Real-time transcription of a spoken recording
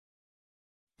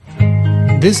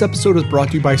This episode is brought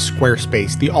to you by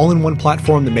Squarespace, the all-in-one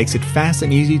platform that makes it fast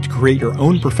and easy to create your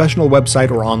own professional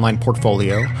website or online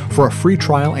portfolio. For a free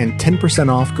trial and 10%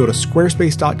 off, go to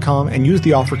squarespace.com and use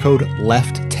the offer code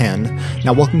LEFT10.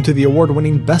 Now, welcome to the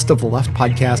award-winning Best of the Left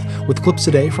podcast with clips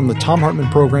today from the Thom Hartmann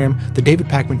Program, The David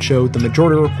Pakman Show, The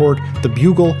Majority Report, The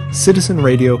Bugle, Citizen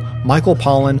Radio, Michael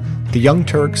Pollan, The Young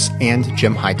Turks, and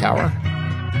Jim Hightower.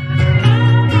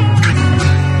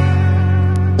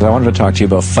 I wanted to talk to you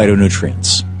about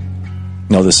phytonutrients.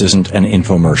 No, this isn't an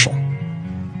infomercial.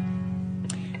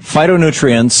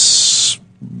 Phytonutrients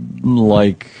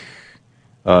like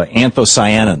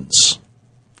anthocyanins.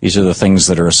 These are the things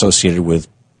that are associated with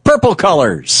purple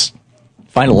colors.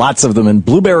 Find lots of them in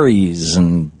blueberries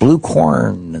and blue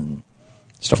corn and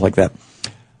stuff like that.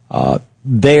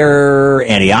 They're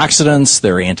antioxidants,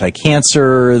 they're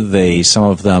anti-cancer, some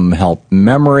of them help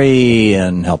memory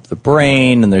and help the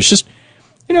brain, and there's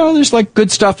like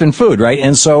good stuff in food, right?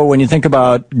 And so when you think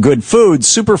about good foods,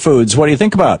 superfoods, what do you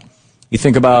think about? You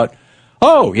think about,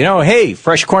 hey,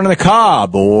 fresh corn on the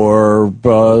cob or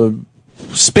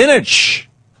spinach.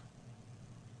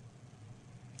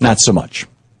 Not so much.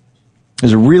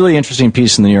 There's a really interesting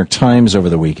piece in the New York Times over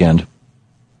the weekend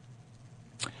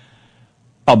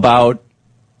about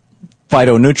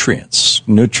phytonutrients,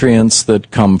 nutrients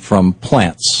that come from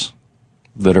plants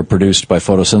that are produced by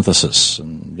photosynthesis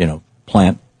and,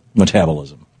 plant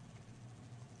metabolism.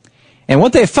 And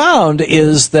what they found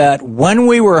is that when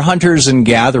we were hunters and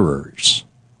gatherers,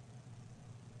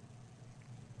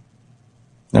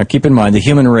 now keep in mind the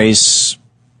human race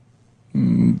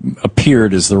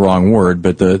appeared is the wrong word,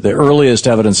 but the earliest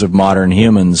evidence of modern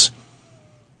humans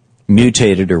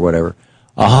mutated or whatever,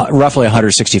 roughly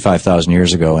 165,000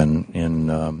 years ago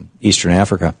in Eastern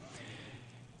Africa.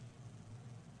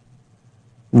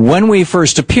 When we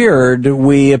first appeared,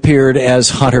 we appeared as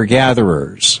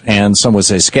hunter-gatherers, and some would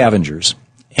say scavengers.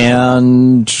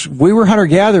 And we were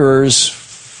hunter-gatherers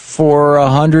for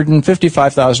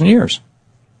 155,000 years.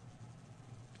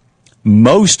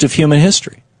 Most of human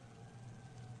history.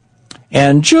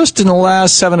 And just in the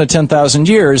last 7,000 to 10,000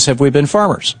 years have we been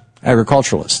farmers,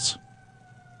 agriculturalists.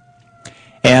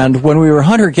 And when we were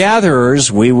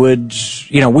hunter-gatherers, we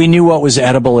knew what was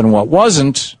edible and what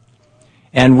wasn't.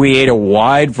 And we ate a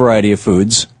wide variety of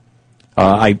foods.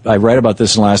 I read about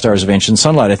this in Last Hours of Ancient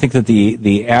Sunlight. I think that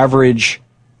the average,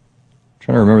 I'm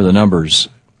trying to remember the numbers.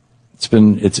 It's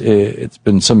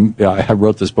been some. I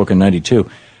wrote this book in '92.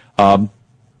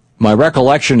 My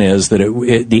recollection is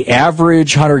that the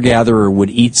average hunter-gatherer would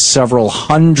eat several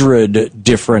hundred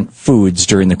different foods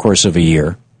during the course of a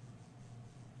year,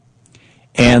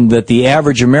 and that the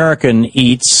average American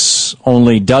eats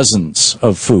only dozens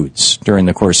of foods during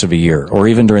the course of a year, or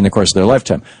even during the course of their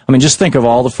lifetime. I mean, just think of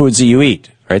all the foods that you eat,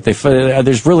 right?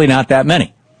 There's really not that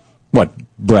many. What?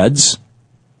 Breads,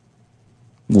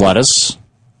 lettuce,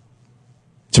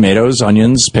 tomatoes,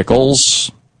 onions, pickles,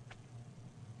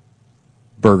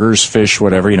 burgers, fish,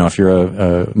 whatever, if you're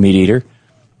a meat eater,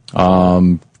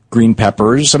 green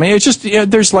peppers. I mean, it's just,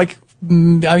 there's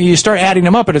you start adding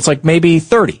them up and it's like maybe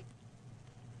 30.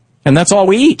 And that's all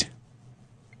we eat.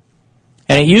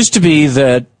 And it used to be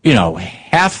that,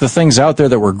 half the things out there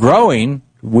that were growing,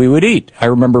 we would eat. I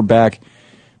remember back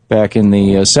in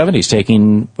the 70s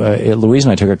taking, Louise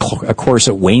and I took a course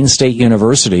at Wayne State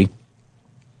University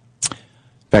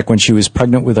back when she was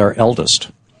pregnant with our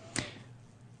eldest.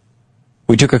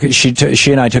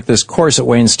 She and I took this course at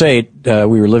Wayne State.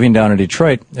 We were living down in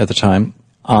Detroit at the time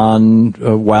on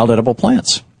wild edible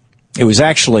plants. It was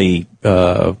actually,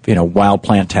 wild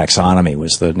plant taxonomy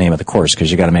was the name of the course,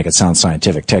 because you got to make it sound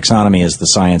scientific. Taxonomy is the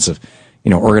science of,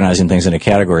 organizing things into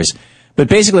categories. But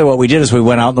basically what we did is we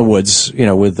went out in the woods,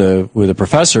 with the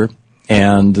professor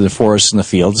and the forests and the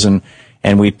fields, and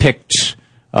we picked,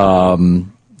 the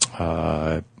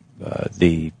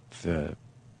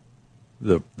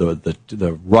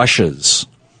rushes,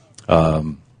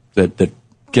 that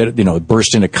get,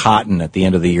 burst into cotton at the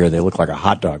end of the year. They look like a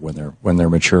hot dog when they're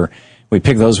mature. We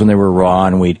picked those when they were raw,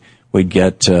 and we'd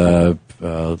get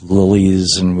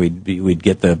lilies, and we'd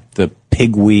get the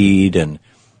pigweed and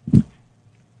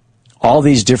all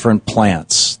these different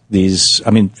plants.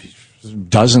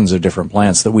 Dozens of different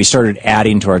plants that we started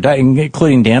adding to our diet,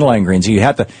 including dandelion greens.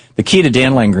 The key to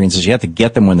dandelion greens is you have to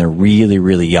get them when they're really,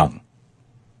 really young,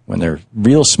 when they're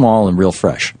real small and real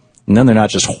fresh. And then they're not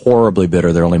just horribly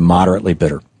bitter, they're only moderately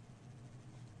bitter.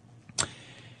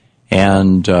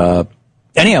 And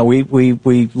anyhow,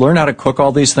 we learn how to cook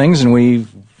all these things, and we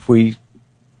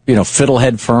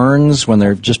fiddlehead ferns when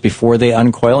they're just before they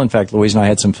uncoil. In fact, Louise and I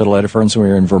had some fiddlehead ferns when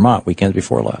we were in Vermont weekend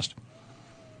before last.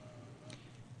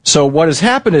 So what has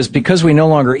happened is because we no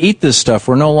longer eat this stuff,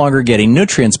 we're no longer getting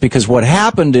nutrients, because what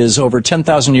happened is over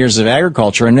 10,000 years of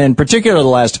agriculture, and in particular the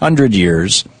last 100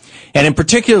 years, and in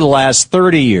particular the last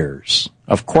 30 years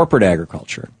of corporate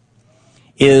agriculture,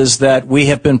 is that we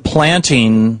have been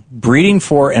breeding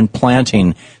for and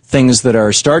planting things that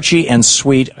are starchy and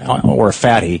sweet or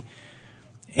fatty,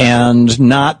 and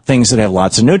not things that have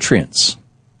lots of nutrients.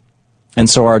 And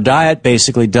so our diet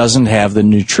basically doesn't have the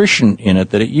nutrition in it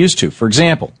that it used to. For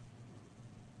example,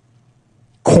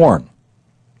 corn.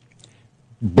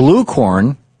 Blue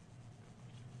corn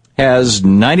has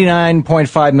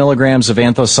 99.5 milligrams of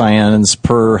anthocyanins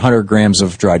per 100 grams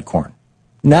of dried corn.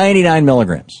 99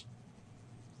 milligrams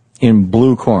in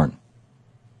blue corn.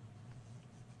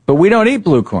 But we don't eat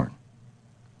blue corn.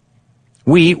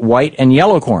 We eat white and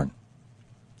yellow corn.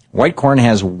 White corn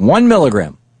has 1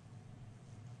 milligram.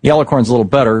 Yellow corn's a little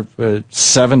better,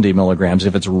 70 milligrams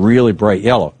if it's really bright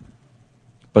yellow.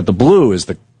 But the blue is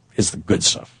the good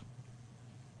stuff.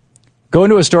 Go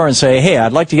into a store and say, hey,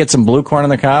 I'd like to get some blue corn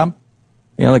on the cob.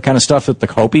 You know, the kind of stuff that the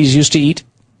Hopis used to eat.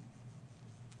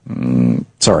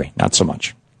 Sorry, not so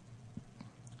much.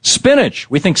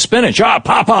 Spinach. We think spinach. Ah,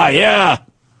 Popeye, yeah.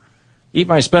 Eat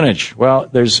my spinach. Well,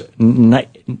 there's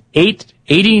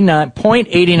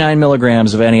 0.89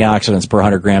 milligrams of antioxidants per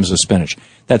 100 grams of spinach.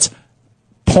 That's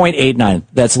 0.89.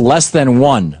 That's less than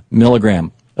 1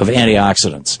 milligram of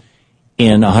antioxidants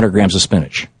in 100 grams of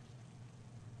spinach.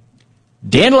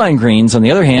 Dandelion greens, on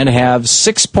the other hand, have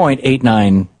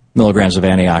 6.89 milligrams of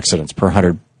antioxidants per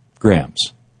 100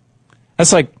 grams.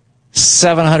 That's like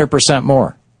 700%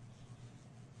 more.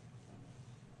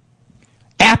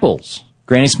 Apples.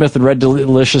 Granny Smith and Red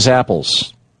Delicious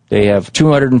apples. They have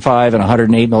 205 and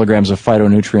 108 milligrams of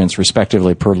phytonutrients,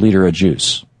 respectively, per liter of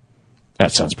juice.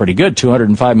 That sounds pretty good.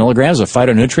 205 milligrams of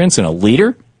phytonutrients in a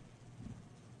liter?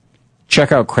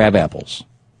 Check out crab apples.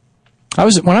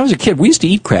 When I was a kid, we used to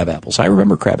eat crab apples. I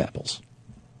remember crab apples.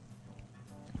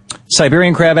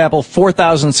 Siberian crab apple,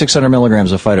 4,600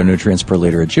 milligrams of phytonutrients per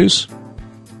liter of juice.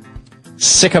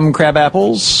 Sikkim crab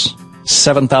apples,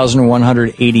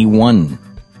 7,181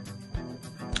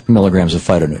 milligrams of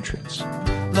phytonutrients.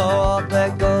 Lord,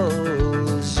 there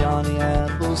goes Johnny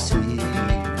Appleseed.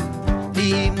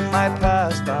 He might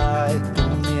pass by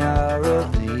in the hour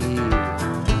of need.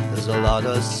 There's a lot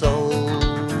of soul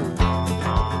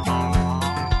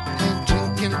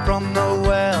drinking from the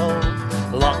well,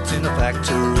 locked in a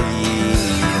factory.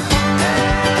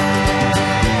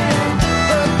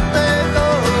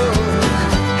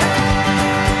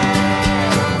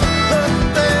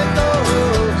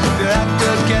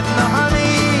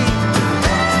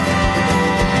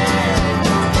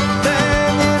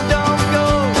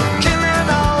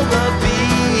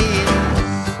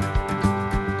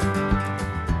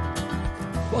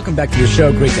 Welcome back to the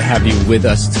show. Great to have you with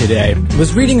us today. I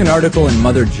was reading an article in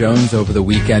Mother Jones over the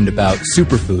weekend about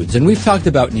superfoods, and we've talked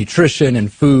about nutrition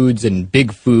and foods and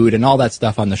big food and all that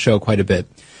stuff on the show quite a bit.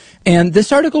 And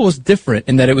this article was different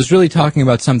in that it was really talking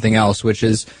about something else, which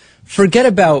is forget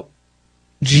about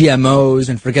GMOs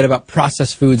and forget about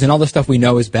processed foods and all the stuff we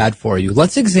know is bad for you.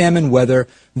 Let's examine whether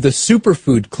the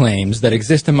superfood claims that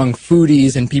exist among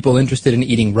foodies and people interested in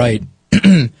eating right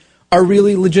are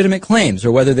really legitimate claims,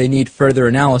 or whether they need further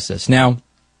analysis. Now,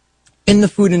 in the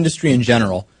food industry in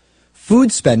general,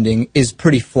 food spending is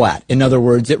pretty flat. In other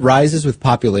words, it rises with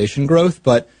population growth,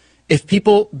 but if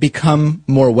people become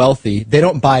more wealthy, they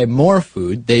don't buy more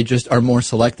food, they just are more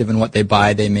selective in what they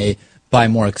buy. They may buy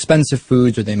more expensive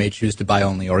foods, or they may choose to buy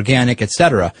only organic,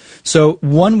 etc. So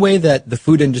one way that the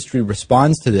food industry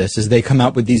responds to this is they come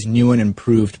out with these new and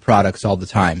improved products all the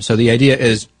time. So the idea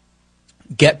is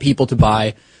get people to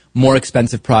buy more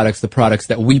expensive products, the products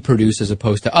that we produce as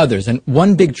opposed to others. And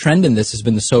one big trend in this has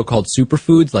been the so-called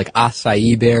superfoods like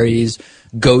acai berries,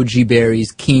 goji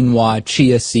berries, quinoa,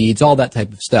 chia seeds, all that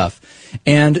type of stuff.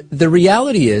 And the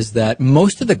reality is that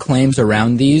most of the claims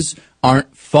around these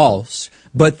aren't false,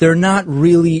 but they're not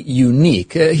really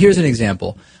unique. Here's an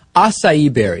example.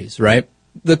 Acai berries, right?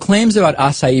 The claims about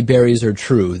acai berries are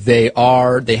true. They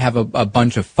have a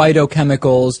bunch of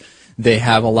phytochemicals. They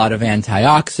have a lot of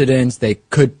antioxidants. They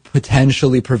could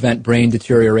potentially prevent brain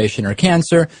deterioration or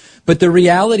cancer. But the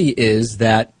reality is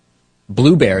that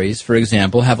blueberries, for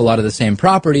example, have a lot of the same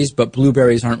properties, but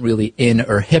blueberries aren't really in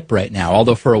or hip right now.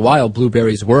 Although for a while,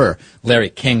 blueberries were. Larry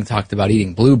King talked about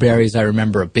eating blueberries. I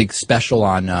remember a big special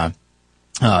on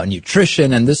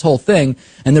nutrition and this whole thing.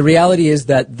 And the reality is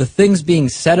that the things being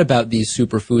said about these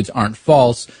superfoods aren't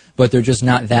false, but they're just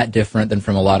not that different than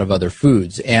from a lot of other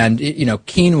foods. And,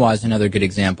 quinoa is another good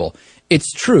example.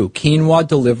 It's true. Quinoa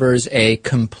delivers a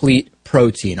complete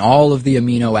protein, all of the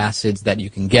amino acids that you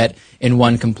can get in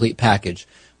one complete package.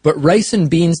 But rice and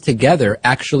beans together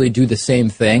actually do the same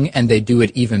thing, and they do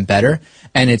it even better,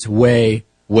 and it's way,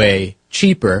 way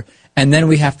cheaper. And then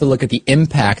we have to look at the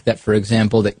impact that, for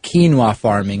example, that quinoa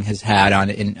farming has had on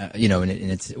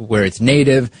where it's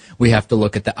native. We have to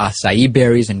look at the acai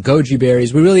berries and goji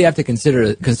berries. We really have to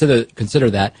consider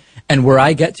that. And where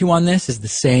I get to on this is the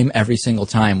same every single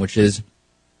time, which is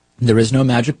there is no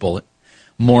magic bullet.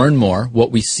 More and more,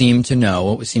 what we seem to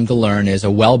learn is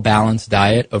a well-balanced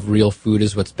diet of real food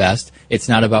is what's best. It's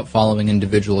not about following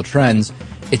individual trends.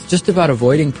 It's just about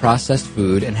avoiding processed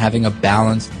food and having a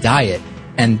balanced diet.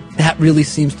 And that really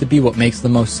seems to be what makes the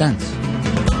most sense.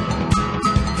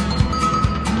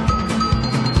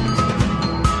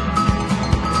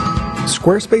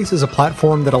 Squarespace is a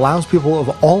platform that allows people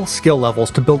of all skill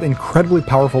levels to build incredibly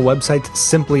powerful websites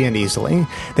simply and easily.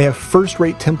 They have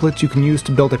first-rate templates you can use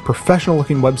to build a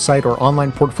professional-looking website or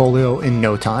online portfolio in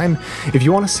no time. If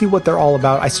you want to see what they're all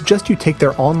about, I suggest you take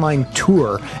their online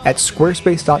tour at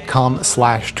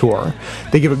squarespace.com/tour.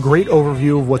 They give a great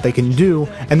overview of what they can do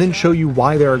and then show you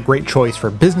why they're a great choice for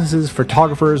businesses,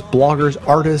 photographers, bloggers,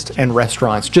 artists, and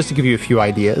restaurants, just to give you a few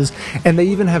ideas. And they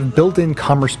even have built-in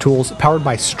commerce tools powered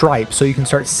by Stripe, so you can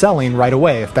start selling right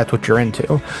away if that's what you're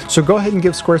into. So go ahead and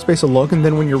give Squarespace a look, and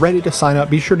then when you're ready to sign up,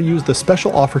 be sure to use the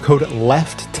special offer code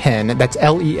LEFT10, that's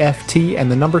LEFT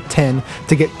and the number 10,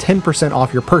 to get 10%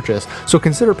 off your purchase. So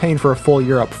consider paying for a full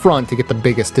year up front to get the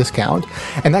biggest discount.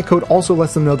 And that code also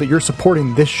lets them know that you're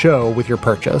supporting this show with your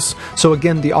purchase. So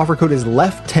again, the offer code is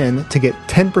LEFT10 to get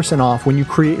 10% off when you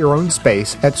create your own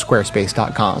space at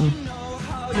squarespace.com.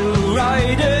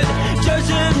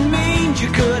 You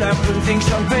could have put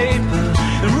things on paper.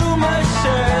 The rumors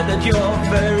said that you're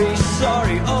very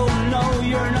sorry. Oh no,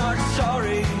 you're not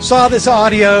sorry. Saw this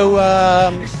audio,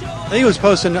 I think it was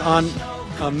posted on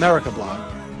America Blog.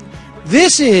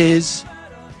 This is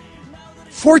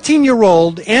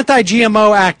 14-year-old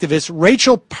anti-GMO activist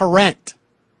Rachel Parent.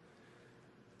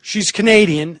 She's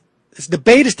Canadian. This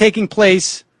debate is taking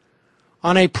place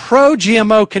on a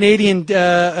pro-GMO Canadian,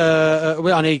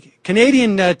 on a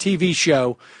Canadian TV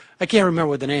show. I can't remember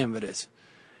what the name of it is.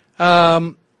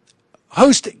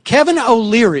 Host Kevin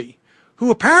O'Leary,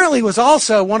 who apparently was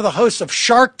also one of the hosts of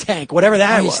Shark Tank, whatever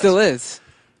that was. He still is.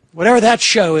 Whatever that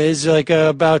show is, like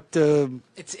about...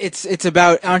 It's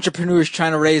about entrepreneurs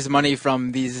trying to raise money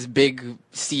from these big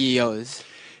CEOs.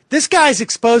 This guy's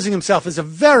exposing himself as a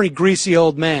very greasy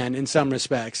old man in some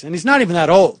respects, and he's not even that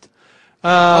old.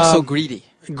 Also greedy.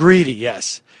 Greedy,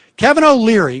 yes. Kevin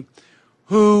O'Leary,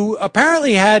 who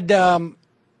apparently had...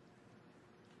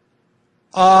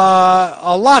 a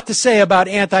lot to say about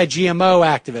anti-GMO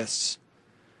activists.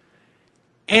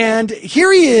 And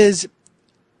here he is.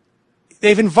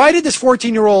 They've invited this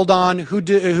 14-year-old on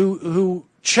who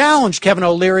challenged Kevin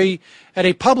O'Leary at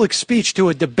a public speech to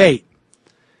a debate.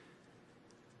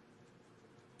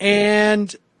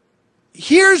 And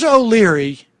here's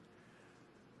O'Leary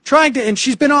trying to, and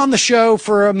she's been on the show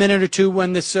for a minute or two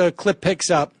when this clip picks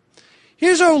up.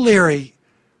 Here's O'Leary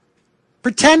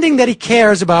pretending that he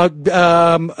cares about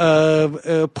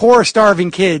poor, starving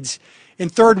kids in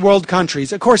third world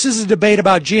countries. Of course, this is a debate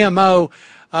about GMO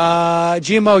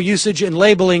usage and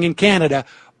labeling in Canada.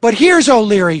 But here's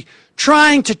O'Leary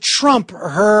trying to trump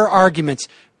her arguments.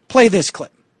 Play this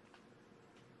clip.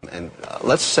 And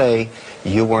let's say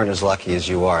you weren't as lucky as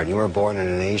you are, and you were born in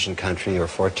an Asian country, you were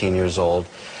 14 years old,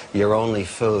 your only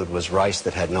food was rice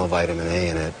that had no vitamin A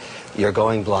in it. You're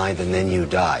going blind, and then you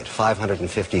died.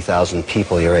 550,000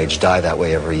 people your age die that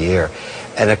way every year.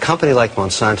 And a company like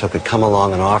Monsanto could come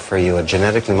along and offer you a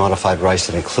genetically modified rice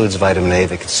that includes vitamin A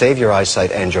that could save your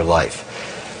eyesight and your life.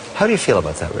 How do you feel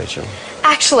about that, Rachel?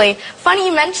 Actually, funny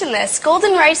you mention this.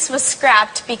 Golden rice was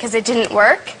scrapped because it didn't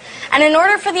work. And in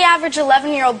order for the average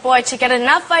 11-year-old boy to get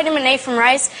enough vitamin A from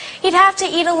rice, he'd have to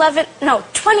eat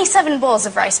 27 bowls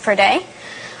of rice per day.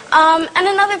 And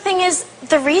another thing is,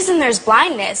 the reason there's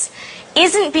blindness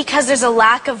isn't because there's a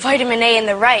lack of vitamin A in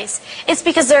the rice. It's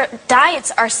because their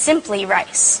diets are simply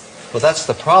rice. Well, that's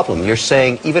the problem. You're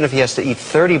saying even if he has to eat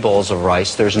 30 bowls of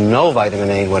rice, there's no vitamin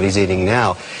A in what he's eating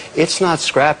now. It's not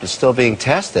scrapped. It's still being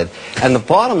tested. And the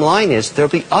bottom line is there'll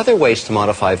be other ways to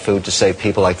modify food to save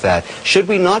people like that. Should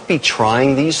we not be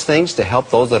trying these things to help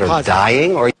those that are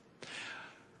dying? Or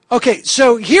Okay,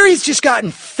 so here he's just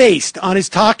gotten faced on his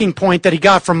talking point that he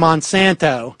got from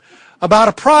Monsanto about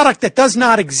a product that does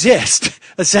not exist,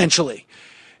 essentially.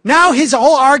 Now his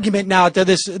whole argument now to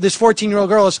this 14-year-old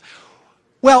girl is,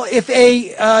 well, if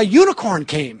a unicorn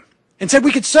came and said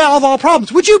we could solve all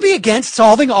problems, would you be against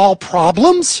solving all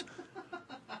problems?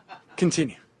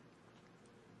 Continue.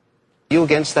 You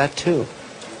against that too?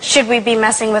 Should we be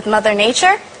messing with Mother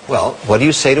Nature? Well, what do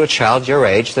you say to a child your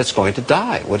age that's going to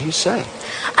die? What do you say?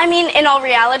 I mean, in all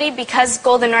reality, because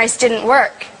golden rice didn't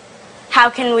work, how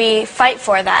can we fight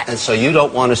for that? And so you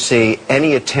don't want to see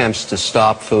any attempts to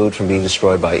stop food from being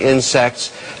destroyed by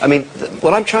insects? I mean,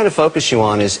 what I'm trying to focus you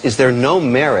on is there no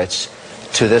merits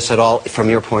to this at all from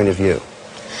your point of view?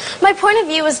 My point of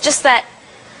view is just that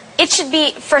it should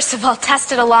be, first of all,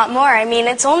 tested a lot more. I mean,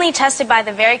 it's only tested by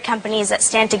the very companies that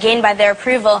stand to gain by their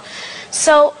approval.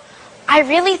 So I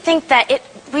really think that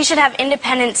we should have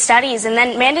independent studies and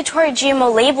then mandatory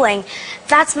GMO labeling.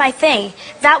 That's my thing.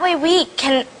 That way we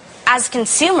can, as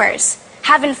consumers,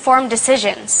 have informed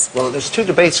decisions. Well, there's two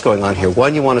debates going on here.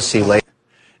 One, you want to see labeling.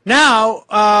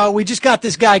 Now, we just got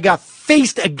this guy got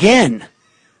faced again.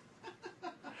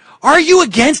 Are you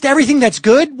against everything that's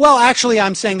good? Well, actually,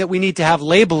 I'm saying that we need to have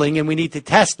labeling and we need to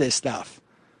test this stuff.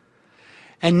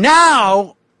 And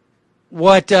now,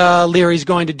 what O'Leary's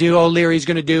going to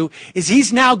do is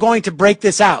he's now going to break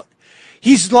this out.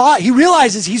 He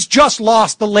realizes he's just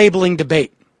lost the labeling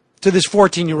debate to this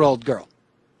 14-year-old girl.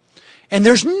 And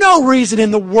there's no reason in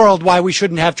the world why we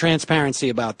shouldn't have transparency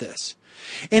about this.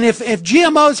 And if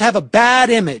GMOs have a bad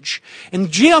image, and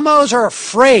GMOs are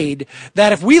afraid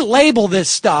that if we label this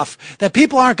stuff, that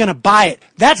people aren't going to buy it,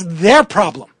 that's their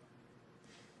problem.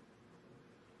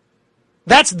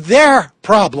 That's their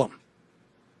problem.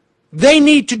 They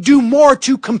need to do more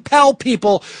to compel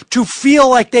people to feel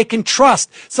like they can trust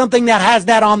something that has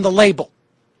that on the label.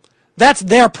 That's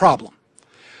their problem.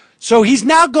 So he's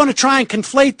now going to try and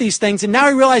conflate these things, and now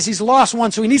he realizes he's lost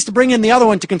one, so he needs to bring in the other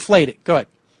one to conflate it. Go ahead.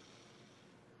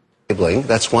 Labeling,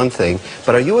 that's one thing.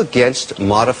 But are you against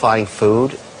modifying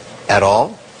food at all?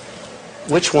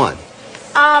 Which one?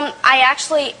 I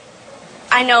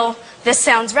know this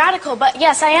sounds radical, but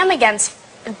yes, I am against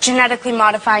genetically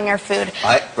modifying our food.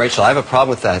 Rachel, I have a problem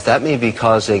with that. That may be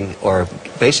causing, or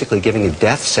basically giving a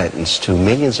death sentence to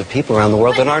millions of people around the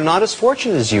world that are not as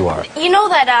fortunate as you are. You know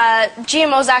that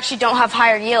GMOs actually don't have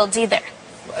higher yields either.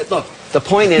 Look, the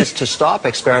point is to stop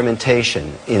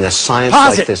experimentation in a science Pause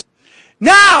like it. this.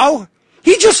 Now,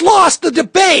 he just lost the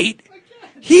debate.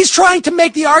 He's trying to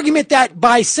make the argument that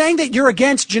by saying that you're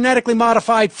against genetically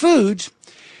modified foods,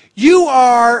 it's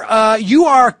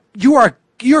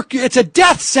a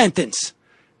death sentence.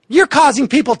 You're causing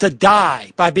people to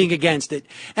die by being against it.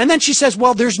 And then she says,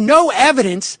 well, there's no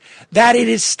evidence that it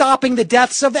is stopping the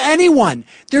deaths of anyone.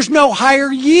 There's no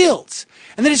higher yields.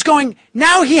 And then he's going,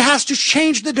 now he has to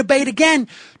change the debate again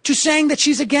to saying that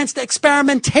she's against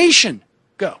experimentation.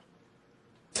 Go.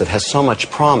 That has so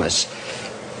much promise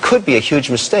could be a huge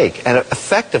mistake and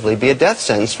effectively be a death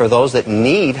sentence for those that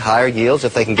need higher yields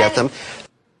if they can get them.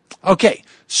 Okay,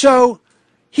 so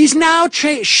he's now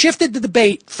shifted the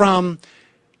debate from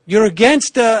you're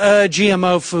against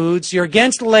GMO foods, you're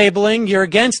against labeling, you're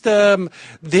against the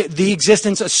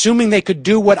existence, assuming they could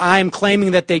do what I'm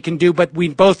claiming that they can do, but we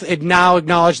both now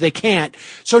acknowledge they can't.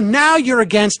 So now you're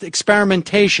against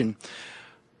experimentation.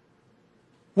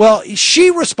 Well,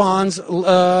 she responds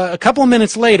a couple of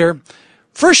minutes later.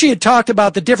 First, she had talked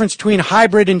about the difference between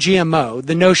hybrid and GMO,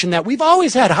 the notion that we've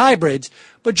always had hybrids,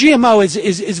 but GMO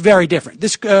is very different.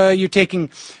 This you're taking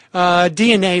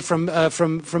DNA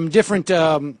from different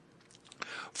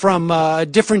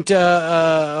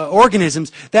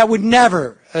organisms that would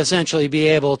never essentially be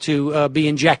able to be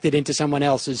injected into someone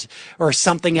else's or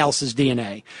something else's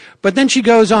DNA. But then she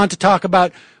goes on to talk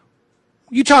about.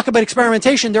 You talk about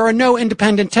experimentation, there are no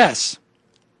independent tests.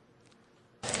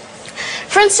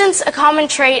 For instance, a common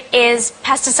trait is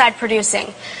pesticide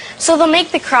producing. So they'll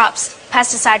make the crops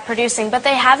pesticide producing, but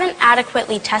they haven't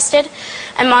adequately tested,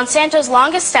 and Monsanto's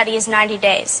longest study is 90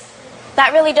 days.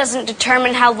 That really doesn't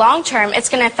determine how long-term it's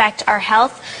going to affect our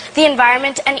health, the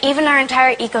environment, and even our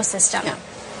entire ecosystem. Yeah.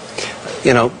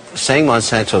 You know, saying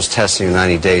Monsanto's testing in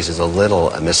 90 days is a little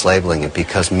mislabeling it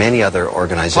because many other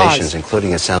organizations,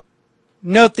 including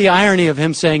Note the irony of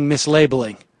him saying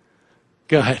mislabeling.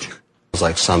 Go ahead.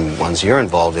 Like some ones you're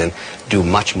involved in, do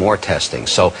much more testing.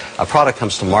 So a product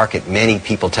comes to market, many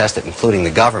people test it, including the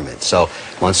government. So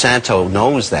Monsanto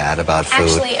knows that about food.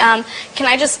 Actually, can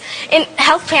I just, in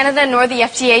Health Canada nor the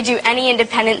FDA do any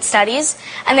independent studies,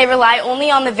 and they rely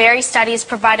only on the very studies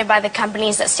provided by the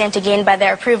companies that stand to gain by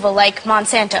their approval, like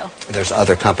Monsanto. There's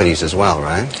other companies as well,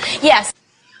 right? Yes.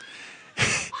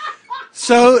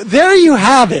 So there you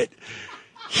have it.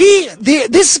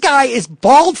 This guy is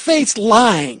bald-faced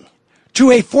lying to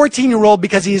a 14-year-old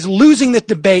because he is losing the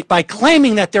debate by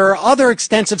claiming that there are other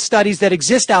extensive studies that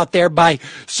exist out there by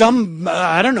some,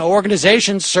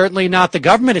 organizations, certainly not the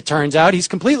government, it turns out. He's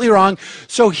completely wrong.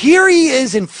 So here he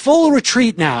is in full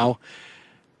retreat now,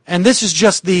 and this is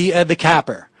just the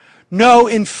capper. No,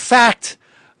 in fact,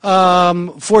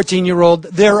 14-year-old,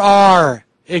 there are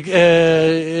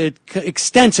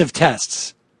extensive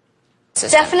tests.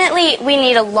 Definitely, we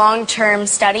need a long-term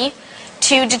study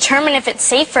to determine if it's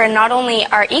safe for not only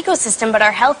our ecosystem, but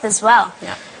our health as well.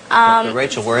 Yeah. But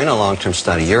Rachel, we're in a long-term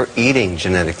study. You're eating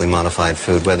genetically modified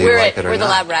food, whether you like it or not. We're the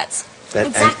lab rats.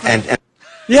 Exactly.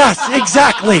 Yes,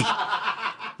 exactly.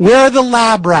 We're the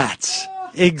lab rats.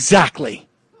 Exactly.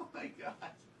 Oh, my God.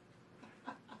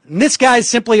 And this guy's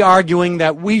simply arguing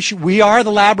that we are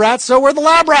the lab rats, so we're the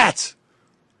lab rats.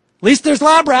 At least there's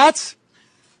lab rats.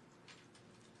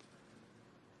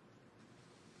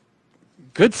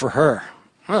 Good for her.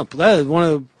 I want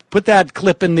to put that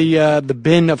clip in the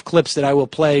bin of clips that I will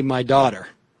play my daughter.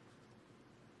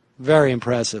 Very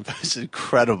impressive. It's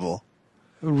incredible.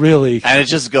 Really. And it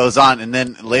just goes on, and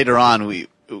then later on,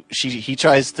 he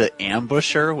tries to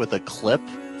ambush her with a clip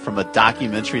from a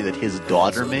documentary that his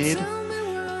daughter made,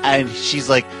 and she's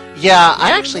like, "Yeah,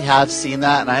 I actually have seen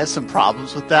that, and I had some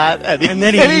problems with that." And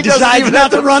then he decides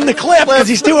not to run the clip because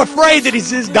he's too afraid that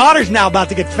his daughter's now about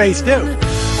to get faced too.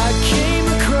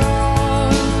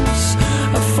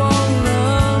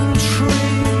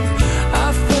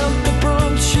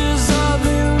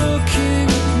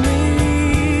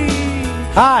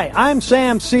 Hi, I'm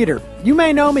Sam Cedar. You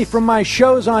may know me from my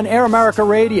shows on Air America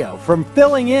Radio, from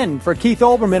filling in for Keith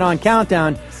Olbermann on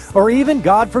Countdown, or even,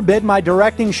 God forbid, my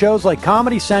directing shows like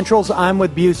Comedy Central's I'm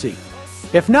with Busey.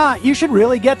 If not, you should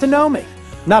really get to know me.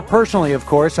 Not personally, of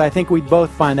course. I think we'd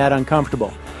both find that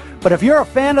uncomfortable. But if you're a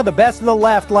fan of the best of the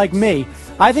left like me,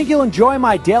 I think you'll enjoy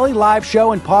my daily live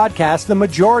show and podcast, The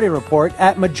Majority Report,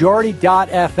 at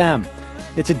majority.fm.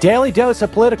 It's a daily dose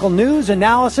of political news,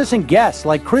 analysis, and guests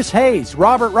like Chris Hayes,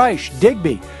 Robert Reich,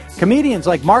 Digby, comedians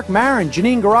like Mark Maron,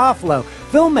 Janine Garofalo,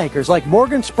 filmmakers like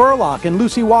Morgan Spurlock and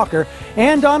Lucy Walker,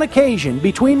 and on occasion,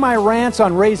 between my rants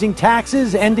on raising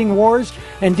taxes, ending wars,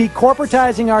 and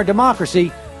decorporatizing our democracy,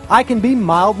 I can be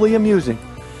mildly amusing.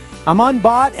 I'm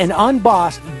unbought and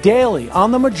unbossed daily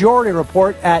on The Majority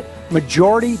Report at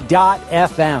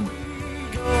majority.fm.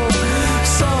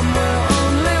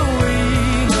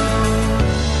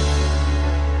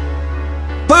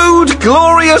 Food,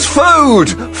 glorious food!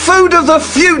 Food of the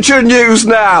future news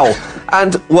now!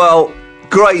 And, well,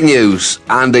 great news,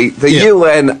 Andy. The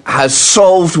UN has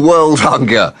solved world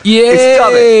hunger. Yay! It's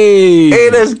done it.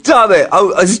 It has done it.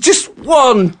 Oh, it's just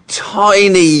one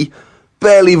tiny,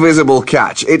 barely visible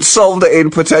catch. It solved it in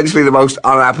potentially the most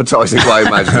unappetizing way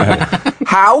imaginable.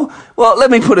 How? Well, let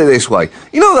me put it this way.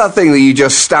 You know that thing that you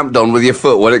just stamped on with your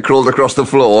foot when it crawled across the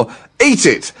floor? Eat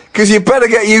it, because you better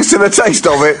get used to the taste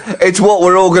of it. It's what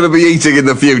we're all going to be eating in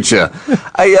the future.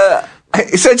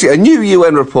 Essentially, a new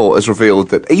UN report has revealed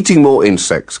that eating more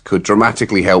insects could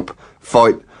dramatically help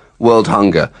fight world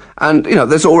hunger. And,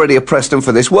 there's already a precedent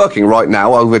for this working. Right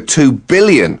now, over 2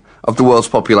 billion of the world's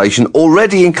population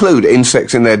already include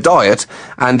insects in their diet,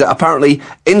 and apparently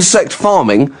insect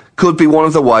farming could be one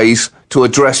of the ways to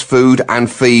address food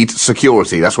and feed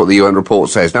security. That's what the UN report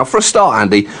says. Now, for a start,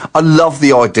 Andy, I love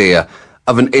the idea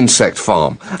of an insect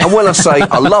farm. And when I say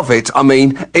I love it, I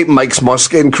mean it makes my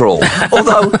skin crawl.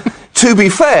 Although, to be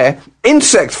fair,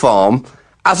 insect farm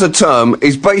as a term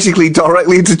is basically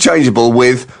directly interchangeable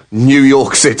with New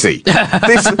York City.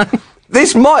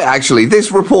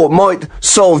 This report might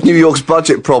solve New York's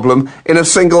budget problem in a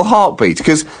single heartbeat,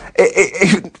 because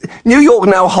New York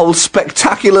now holds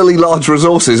spectacularly large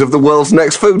resources of the world's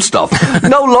next foodstuff.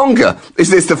 No longer is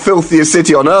this the filthiest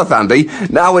city on earth, Andy.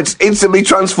 Now it's instantly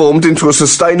transformed into a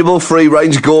sustainable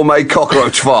free-range gourmet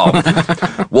cockroach farm.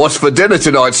 What's for dinner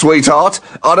tonight, sweetheart?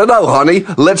 I don't know, honey.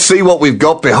 Let's see what we've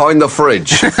got behind the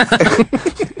fridge.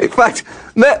 In fact,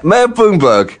 Mayor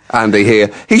Bloomberg, Andy here,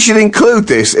 he should include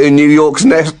this in New York's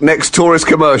next tourist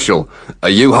commercial. Are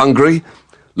you hungry?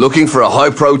 Looking for a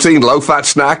high-protein, low-fat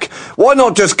snack? Why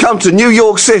not just come to New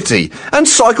York City and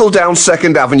cycle down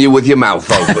 2nd Avenue with your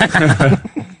mouth open?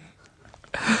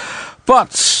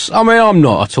 But, I'm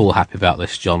not at all happy about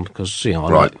this, John, because,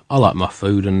 I like my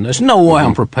food, and there's no way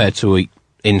I'm prepared to eat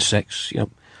insects.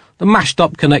 The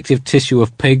mashed-up connective tissue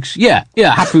of pigs,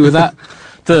 happy with that.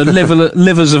 The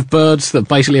livers of birds that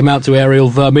basically amount to aerial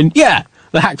vermin,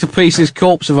 the hacked to pieces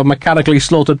corpse of a mechanically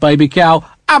slaughtered baby cow?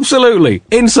 Absolutely.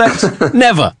 Insects?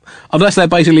 Never. Unless they're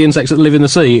basically insects that live in the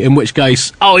sea, in which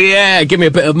case, oh yeah, give me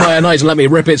a bit of mayonnaise and let me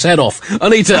rip its head off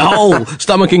and eat it whole,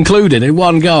 stomach included, in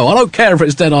one go. I don't care if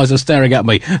its dead eyes are staring at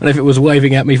me and if it was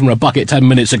waving at me from a bucket 10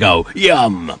 minutes ago.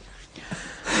 Yum.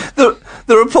 The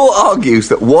report argues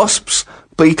that wasps,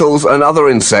 beetles and other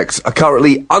insects are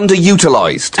currently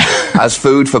underutilised as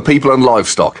food for people and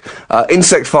livestock.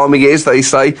 Insect farming is, they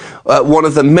say, one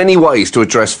of the many ways to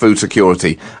address food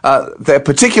security. They're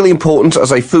particularly important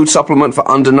as a food supplement for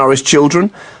undernourished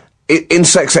children.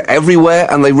 Insects are everywhere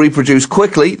and they reproduce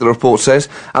quickly, the report says,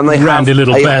 and they Randy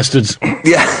little bastards.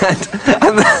 Yeah,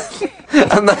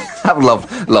 and they have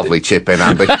lovely chip in,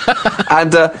 Andy.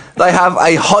 And they have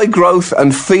a high growth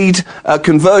and feed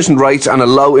conversion rate and a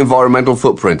low environmental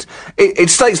footprint. It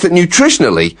states that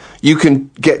nutritionally, you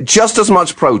can get just as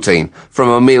much protein from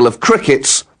a meal of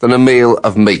crickets than a meal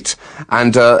of meat.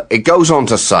 And it goes on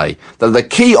to say that the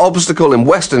key obstacle in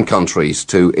Western countries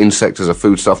to insects as a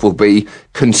foodstuff will be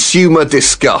consumer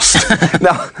disgust.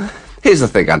 Now, here's the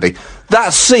thing, Andy.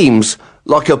 That seems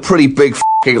like a pretty big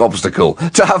f***ing obstacle,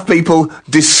 to have people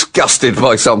disgusted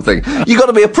by something. You've got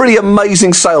to be a pretty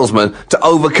amazing salesman to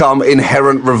overcome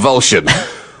inherent revulsion.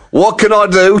 What can I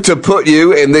do to put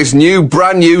you in this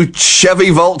brand new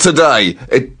Chevy Volt today?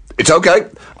 It's okay.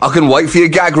 I can wait for your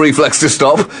gag reflex to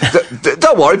stop.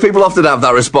 Don't worry, people often have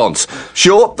that response.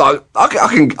 Sure, I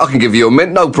can give you a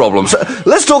mint, no problem. So,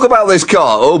 let's talk about this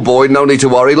car. Oh boy, no need to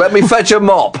worry. Let me fetch a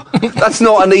mop. That's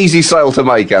not an easy sale to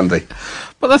make, Andy.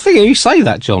 But the thing is, you say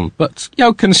that, John, but,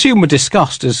 consumer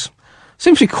disgust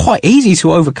seems to be quite easy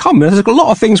to overcome. There's a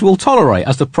lot of things we'll tolerate,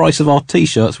 as the price of our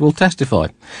T-shirts will testify.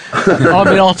 I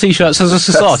mean, our T-shirts as a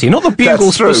society, not the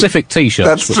Bugle-specific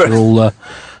T-shirts, which are all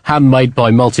handmade by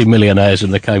multi-millionaires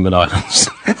in the Cayman Islands.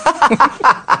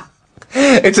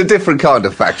 It's a different kind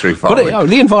of factory farming. But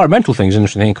the environmental thing is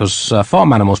interesting because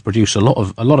farm animals produce a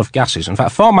lot of gases. In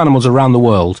fact, farm animals around the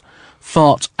world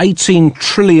fart 18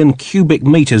 trillion cubic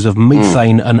metres of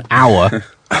methane an hour.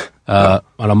 And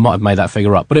I might have made that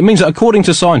figure up. But it means that, according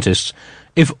to scientists,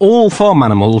 if all farm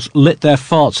animals lit their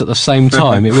farts at the same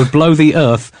time, it would blow the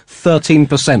Earth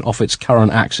 13% off its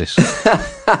current axis.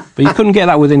 But you couldn't get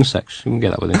that with insects. You couldn't get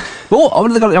that with insects. But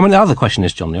the other question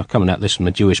is, John, coming at this from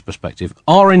a Jewish perspective,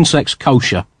 are insects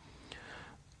kosher?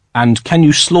 And can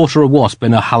you slaughter a wasp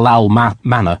in a halal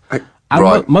manner?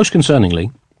 And most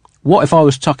concerningly, what if I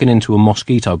was tucking into a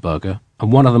mosquito burger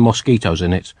and one of the mosquitoes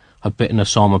in it had bitten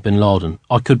Osama bin Laden?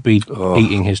 I could be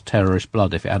eating his terrorist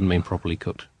blood if it hadn't been properly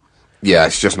cooked. Yeah,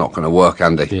 it's just not going to work,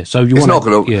 Andy. Yeah, so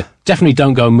definitely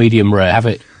don't go medium rare. Have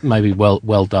it maybe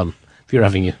well done if you're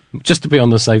having it, just to be on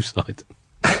the safe side.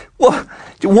 Well,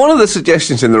 one of the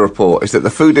suggestions in the report is that the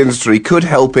food industry could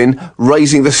help in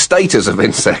raising the status of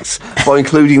insects by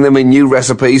including them in new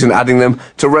recipes and adding them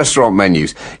to restaurant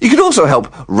menus. You could also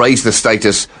help raise the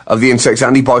status of the insects,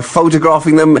 Andy, by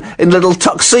photographing them in little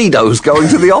tuxedos going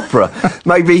to the opera.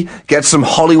 Maybe get some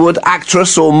Hollywood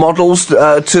actress or models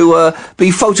to be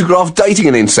photographed dating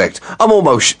an insect. I'm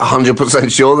almost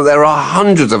 100% sure that there are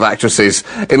hundreds of actresses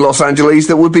in Los Angeles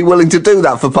that would be willing to do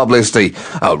that for publicity.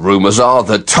 Rumours are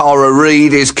that Tara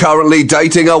Reid is currently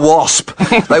dating a wasp.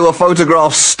 They were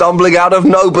photographed stumbling out of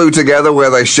Nobu together where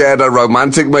they shared a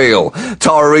romantic meal.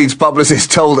 Tara Reid's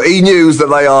publicist told E! News that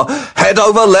they are head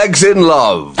over legs in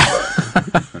love.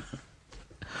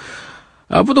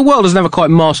 But the world has never quite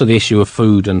mastered the issue of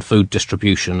food and food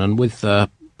distribution, and with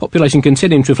population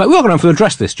continuing to inflate, we're going to have to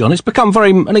address this, John. It's become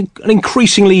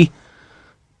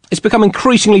It's become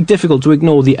increasingly difficult to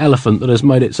ignore the elephant that has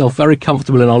made itself very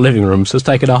comfortable in our living rooms, has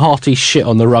taken a hearty shit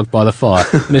on the rug by the fire,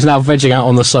 and is now vegging out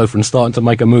on the sofa and starting to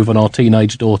make a move on our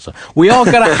teenage daughter. We are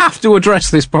going to have to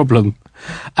address this problem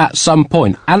at some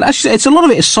point. And actually, a lot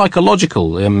of it is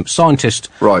psychological. Scientist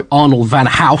Arnold van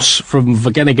House from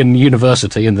Wageningen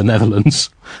University in the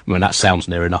Netherlands, I mean, that sounds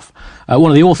near enough, one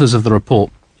of the authors of the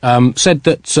report, said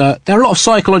that there are a lot of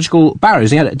psychological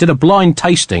barriers. He did a blind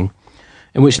tasting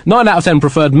in which 9 out of 10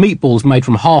 preferred meatballs made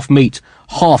from half meat,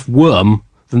 half worm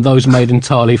than those made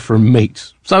entirely from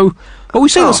meat. So, but we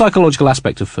see the psychological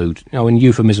aspect of food, in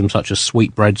euphemisms such as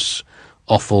sweetbreads,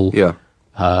 offal,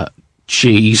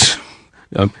 cheese,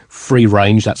 free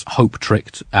range, that's hope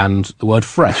tricked, and the word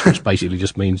fresh, which basically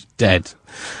just means dead.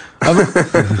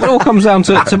 It all comes down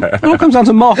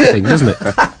to marketing, doesn't it?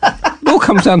 It all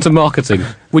comes down to marketing.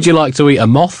 Would you like to eat a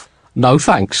moth? No,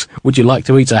 thanks. Would you like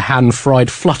to eat a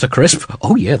hand-fried Flutter Crisp?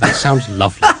 Oh, yeah, that sounds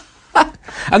lovely.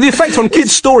 And the effect on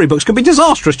kids' storybooks can be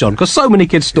disastrous, John, because so many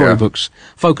kids' storybooks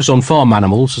focus on farm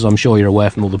animals, as I'm sure you're aware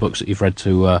from all the books that you've read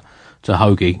to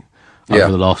Hoagie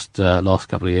over the last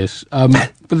couple of years.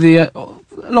 But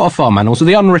A lot of farm animals. So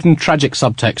the unwritten tragic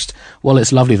subtext, well,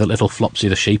 it's lovely that little Flopsy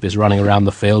the sheep is running around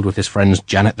the field with his friends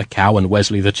Janet the cow and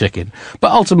Wesley the chicken.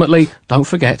 But ultimately, don't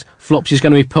forget, Flopsy's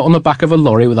going to be put on the back of a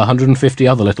lorry with 150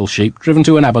 other little sheep, driven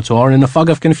to an abattoir, and in a fug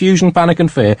of confusion, panic and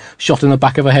fear, shot in the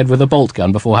back of the head with a bolt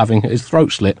gun before having his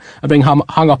throat slit and being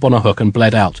hung up on a hook and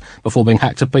bled out, before being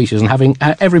hacked to pieces and having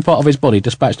every part of his body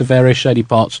dispatched to various shady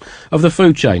parts of the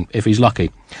food chain, if he's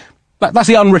lucky. That's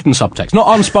the unwritten subtext,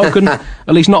 not unspoken, at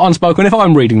least not unspoken if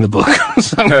I'm reading the book.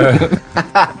 So,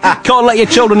 can't let your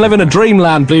children live in a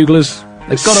dreamland, buglers.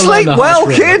 They've got to Sleep learn well,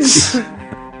 kids!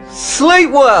 Sleep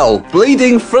well!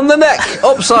 Bleeding from the neck,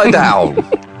 upside down.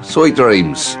 Sweet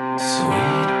dreams. Sweet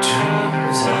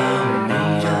dreams are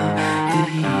made of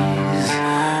these.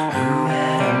 Who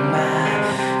am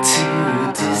I to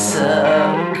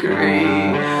disagree?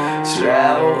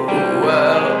 Travel the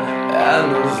world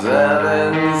and the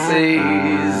seven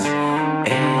seas.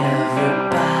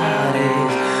 Everybody's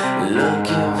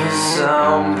looking for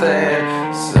something.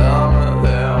 Some of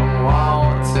them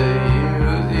want to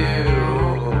use you.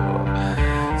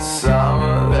 Some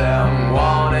of them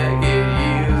want to get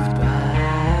used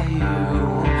by you.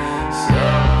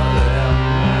 Some of them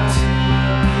want to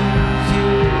abuse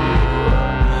you.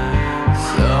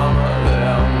 Some of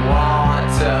them want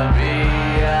to be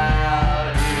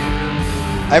out you.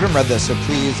 I haven't read this, so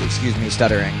please excuse me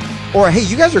stuttering. Or, hey,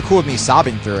 you guys are cool with me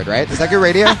sobbing through it, right? Is that good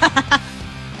radio?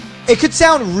 It could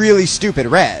sound really stupid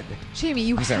read. Jamie,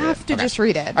 you have to just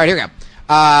read it. All right, here we go.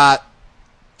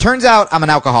 Turns out I'm an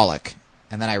alcoholic.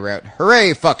 And then I wrote,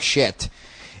 hooray, fuck shit.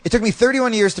 It took me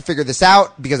 31 years to figure this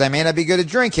out because I may not be good at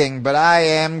drinking, but I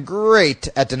am great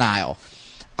at denial.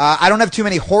 I don't have too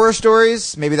many horror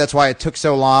stories. Maybe that's why it took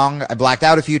so long. I blacked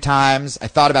out a few times. I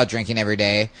thought about drinking every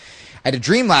day. I had a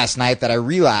dream last night that I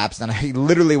relapsed, and I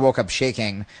literally woke up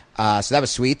shaking, so that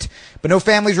was sweet. But no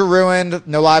families were ruined,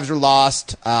 no lives were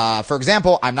lost. For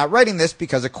example, I'm not writing this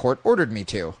because a court ordered me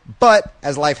to. But,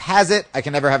 as life has it, I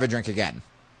can never have a drink again.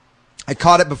 I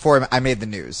caught it before I made the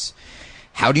news.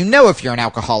 How do you know if you're an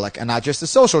alcoholic and not just a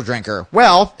social drinker?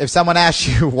 Well, if someone asks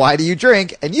you, why do you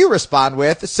drink? And you respond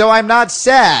with, so I'm not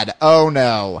sad. Oh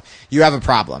no, you have a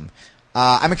problem.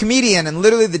 I'm a comedian, and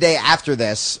literally the day after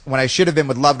this, when I should have been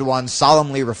with loved ones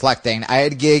solemnly reflecting, I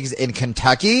had gigs in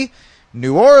Kentucky,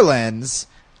 New Orleans,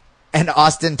 and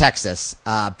Austin, Texas,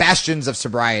 bastions of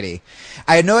sobriety.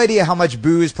 I had no idea how much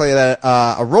booze played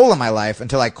a role in my life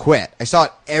until I quit. I saw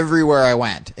it everywhere I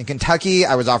went. In Kentucky,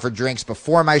 I was offered drinks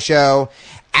before my show,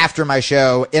 after my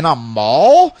show, in a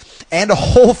mall, and a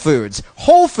Whole Foods.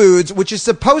 Whole Foods, which is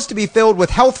supposed to be filled with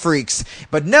health freaks,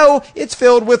 but no, it's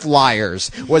filled with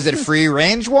liars. Was it free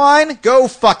range wine? Go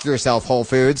fuck yourself, Whole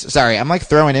Foods. Sorry, I'm like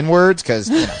throwing in words because,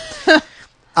 you know.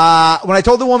 When I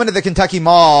told the woman at the Kentucky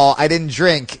Mall I didn't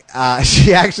drink,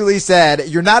 she actually said,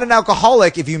 you're not an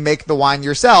alcoholic if you make the wine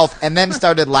yourself, and then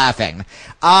started laughing.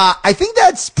 I think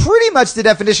that's pretty much the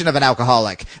definition of an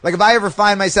alcoholic. Like, if I ever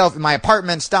find myself in my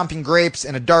apartment stomping grapes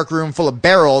in a dark room full of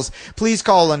barrels, please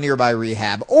call a nearby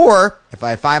rehab. Or, if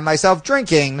I find myself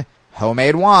drinking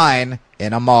homemade wine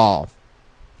in a mall.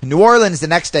 In New Orleans, the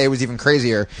next day was even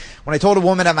crazier. When I told a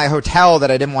woman at my hotel that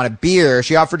I didn't want a beer,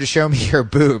 she offered to show me her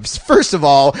boobs. First of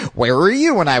all, where were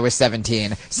you when I was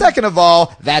 17? Second of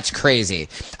all, that's crazy.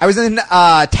 I was in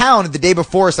town the day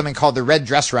before something called the Red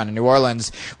Dress Run in New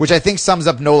Orleans, which I think sums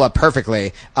up NOLA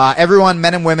perfectly. Everyone,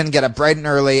 men and women, get up bright and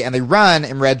early, and they run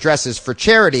in red dresses for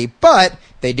charity, but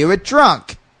they do it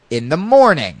drunk in the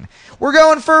morning. We're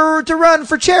going to run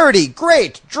for charity.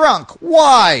 Great. Drunk.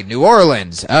 Why? New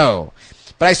Orleans. Oh.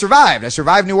 But I survived. I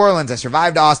survived New Orleans. I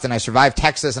survived Austin. I survived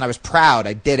Texas, and I was proud.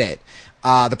 I did it.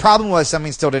 The problem was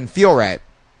something still didn't feel right.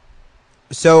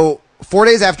 So 4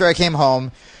 days after I came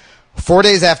home, 4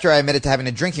 days after I admitted to having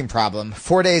a drinking problem,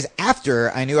 4 days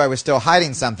after I knew I was still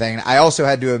hiding something, I also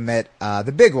had to admit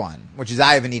the big one, which is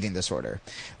I have an eating disorder.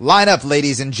 Line up,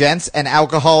 ladies and gents, an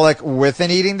alcoholic with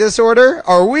an eating disorder?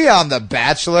 Are we on The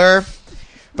Bachelor?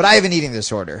 But I have an eating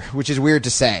disorder, which is weird to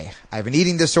say. I have an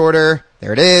eating disorder.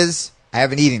 There it is. I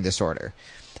have an eating disorder.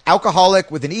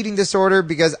 Alcoholic with an eating disorder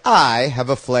because I have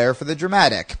a flair for the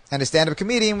dramatic. And a stand-up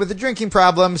comedian with a drinking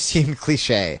problem seemed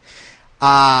cliche.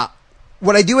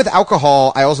 What I do with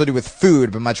alcohol, I also do with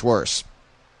food, but much worse.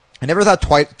 I never thought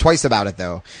twice about it,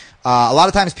 though. A lot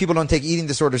of times people don't take eating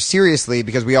disorders seriously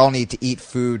because we all need to eat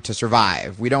food to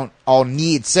survive. We don't all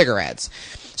need cigarettes.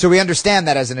 So we understand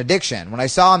that as an addiction. When I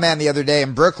saw a man the other day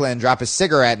in Brooklyn drop a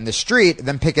cigarette in the street,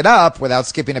 then pick it up without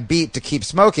skipping a beat to keep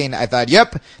smoking, I thought,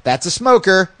 yep, that's a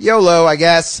smoker. YOLO, I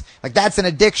guess. Like, that's an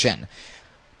addiction.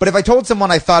 But if I told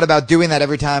someone I thought about doing that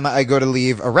every time I go to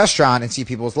leave a restaurant and see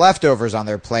people's leftovers on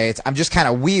their plates, I'm just kind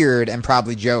of weird and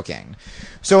probably joking.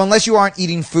 So unless you aren't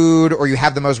eating food or you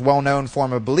have the most well-known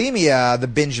form of bulimia, the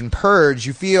binge and purge,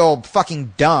 you feel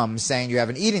fucking dumb saying you have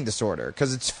an eating disorder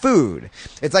because it's food.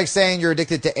 It's like saying you're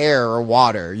addicted to air or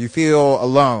water. You feel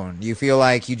alone. You feel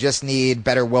like you just need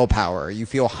better willpower. You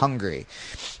feel hungry.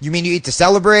 You mean you eat to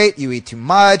celebrate? You eat too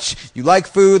much? You like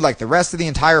food like the rest of the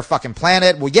entire fucking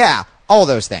planet? Well, yeah, all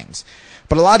those things.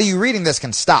 But a lot of you reading this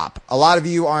can stop. A lot of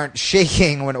you aren't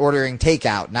shaking when ordering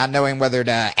takeout, not knowing whether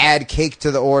to add cake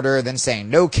to the order, then saying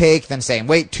no cake, then saying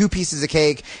wait, 2 pieces of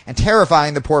cake, and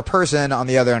terrifying the poor person on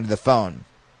the other end of the phone.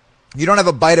 You don't have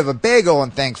a bite of a bagel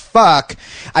and think, fuck,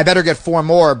 I better get 4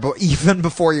 more even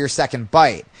before your second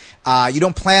bite. You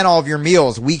don't plan all of your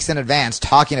meals weeks in advance,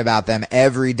 talking about them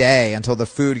every day until the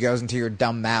food goes into your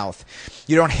dumb mouth.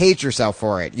 You don't hate yourself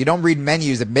for it. You don't read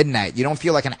menus at midnight. You don't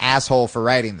feel like an asshole for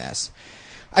writing this.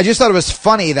 I just thought it was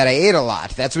funny that I ate a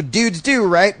lot. That's what dudes do,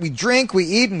 right? We drink, we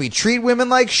eat, and we treat women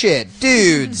like shit.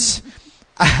 Dudes.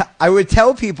 I would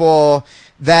tell people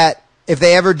that if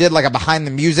they ever did like a behind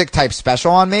the music type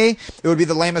special on me, it would be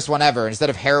the lamest one ever. Instead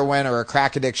of heroin or a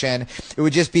crack addiction, it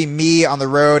would just be me on the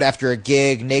road after a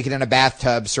gig, naked in a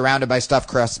bathtub, surrounded by stuffed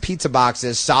crust pizza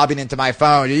boxes, sobbing into my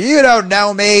phone. You don't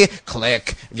know me.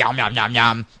 Click. Yum, yum, yum,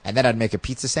 yum. And then I'd make a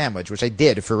pizza sandwich, which I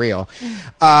did for real.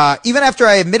 Even after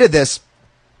I admitted this,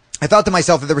 I thought to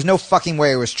myself that there was no fucking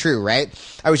way it was true, right?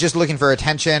 I was just looking for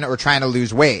attention or trying to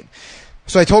lose weight.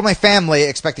 So I told my family,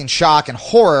 expecting shock and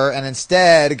horror, and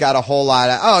instead got a whole lot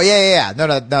of, oh, yeah. No,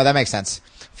 that makes sense.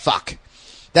 Fuck.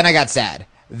 Then I got sad.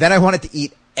 Then I wanted to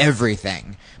eat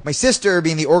everything. My sister,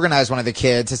 being the organized one of the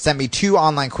kids, had sent me 2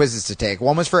 online quizzes to take.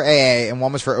 One was for AA and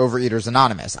one was for Overeaters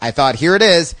Anonymous. I thought, here it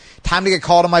is. Time to get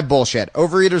called on my bullshit.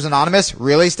 Overeaters Anonymous?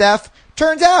 Really, Steph?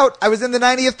 Turns out I was in the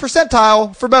 90th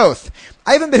percentile for both.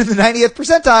 I haven't been in the 90th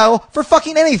percentile for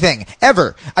fucking anything,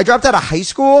 ever. I dropped out of high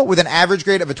school with an average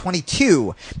grade of a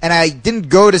 22, and I didn't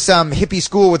go to some hippie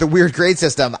school with a weird grade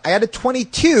system. I had a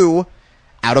 22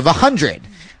 out of 100.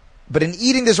 But an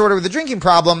eating disorder with a drinking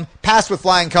problem, passed with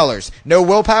flying colors. No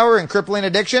willpower and crippling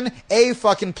addiction, A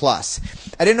fucking plus.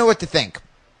 I didn't know what to think.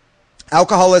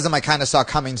 Alcoholism I kind of saw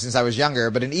coming since I was younger,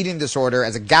 but an eating disorder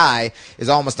as a guy is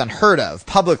almost unheard of,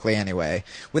 publicly anyway.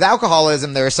 With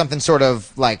alcoholism, there is something sort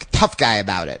of like tough guy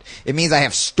about it. It means I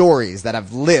have stories that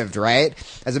I've lived, right?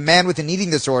 As a man with an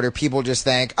eating disorder, people just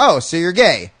think, oh, so you're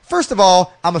gay. First of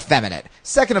all, I'm effeminate.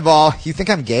 Second of all, you think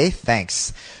I'm gay?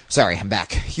 Thanks. Sorry, I'm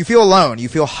back. You feel alone. You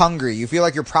feel hungry. You feel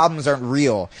like your problems aren't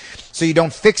real, so you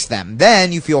don't fix them.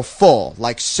 Then you feel full,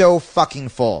 like so fucking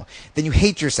full. Then you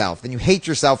hate yourself. Then you hate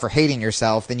yourself for hating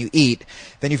yourself. Then you eat.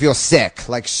 Then you feel sick,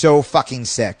 like so fucking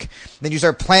sick. Then you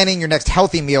start planning your next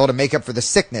healthy meal to make up for the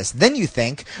sickness. Then you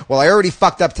think, well, I already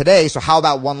fucked up today, so how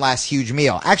about one last huge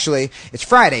meal? Actually, it's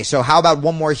Friday, so how about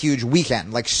one more huge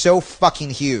weekend? Like so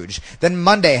fucking huge. Then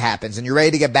Monday happens, and you're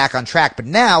ready to get back on track, but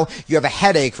now you have a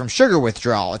headache from sugar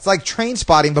withdrawal. It's like train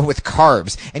spotting, but with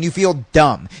carbs, and you feel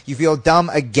dumb. You feel dumb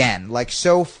again, like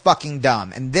so fucking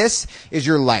dumb. And this is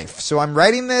your life. So I'm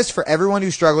writing this for everyone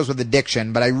who struggles with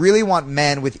addiction, but I really want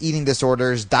men with eating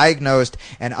disorders, diagnosed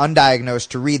and undiagnosed,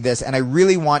 to read this, and I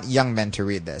really want young men to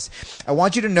read this. I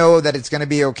want you to know that it's going to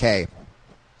be okay.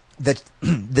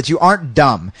 That you aren't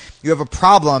dumb. You have a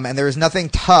problem, and there is nothing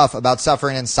tough about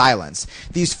suffering in silence.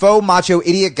 These faux macho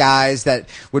idiot guys that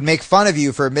would make fun of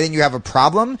you for admitting you have a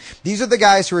problem, these are the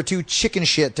guys who are too chicken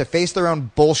shit to face their own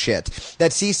bullshit,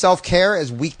 that see self-care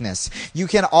as weakness. You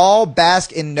can all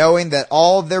bask in knowing that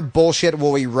all of their bullshit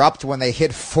will erupt when they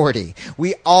hit 40.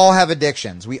 We all have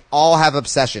addictions. We all have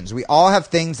obsessions. We all have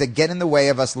things that get in the way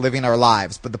of us living our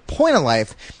lives. But the point of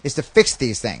life is to fix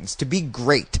these things, to be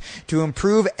great, to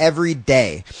improve every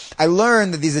day. I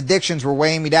learned that these addictions were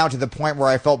weighing me down to the point where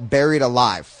I felt buried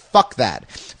alive. Fuck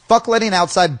that. Fuck letting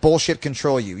outside bullshit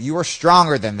control you. You are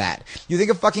stronger than that. You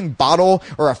think a fucking bottle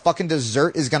or a fucking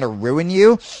dessert is gonna ruin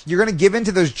you? You're gonna give in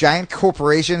to those giant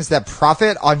corporations that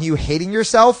profit on you hating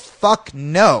yourself? Fuck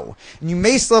no. And you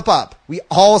may slip up. We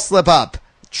all slip up.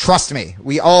 Trust me.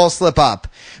 We all slip up.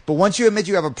 But once you admit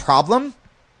you have a problem,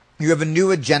 you have a new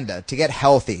agenda to get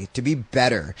healthy, to be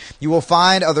better. You will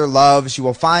find other loves. You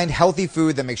will find healthy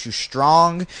food that makes you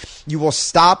strong. You will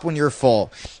stop when you're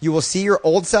full. You will see your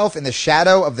old self in the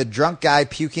shadow of the drunk guy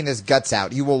puking his guts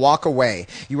out. You will walk away.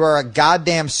 You are a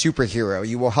goddamn superhero.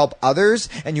 You will help others,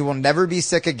 and you will never be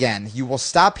sick again. You will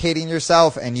stop hating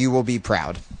yourself, and you will be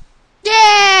proud.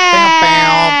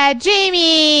 Yeah!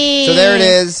 Jamie! So there it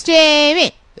is.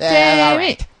 Jamie! Yeah, all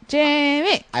right.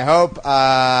 Jamie. I hope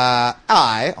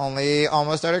I only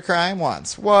almost started crying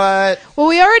once. What? Well,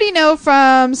 we already know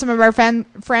from some of our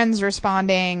friends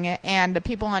responding and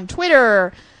people on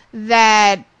Twitter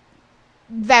that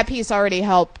piece already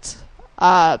helped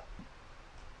a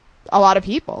lot of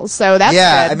people. So that's good.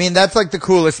 I mean, that's like the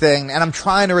coolest thing. And I'm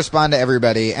trying to respond to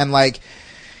everybody. And like,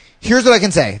 here's what I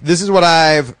can say. This is what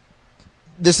I've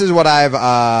said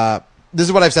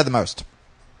the most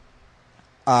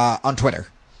on Twitter.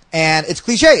 And it's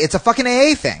cliche. It's a fucking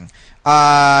AA thing.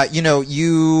 You know,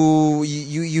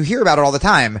 you hear about it all the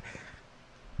time.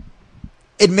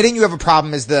 Admitting you have a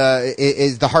problem is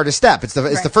the hardest step. It's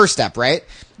the first step, right?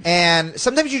 And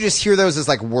sometimes you just hear those as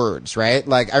like words, right?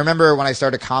 Like I remember when I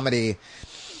started comedy,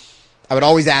 I would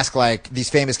always ask like these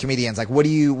famous comedians, like, what do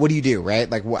you do, right?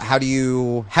 Like, how do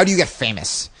you get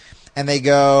famous? And they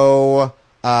go,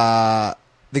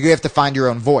 you have to find your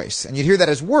own voice. And you'd hear that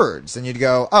as words. And you'd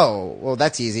go, oh, well,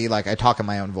 that's easy. Like, I talk in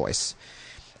my own voice.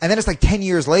 And then it's like 10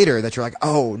 years later that you're like,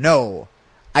 oh, no,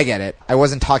 I get it. I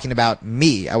wasn't talking about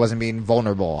me. I wasn't being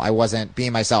vulnerable. I wasn't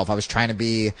being myself. I was trying to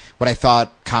be what I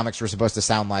thought comics were supposed to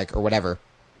sound like or whatever.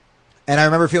 And I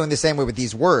remember feeling the same way with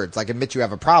these words, like, admit you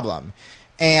have a problem.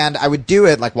 And I would do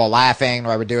it, like, while laughing,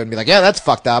 or I would do it and be like, yeah, that's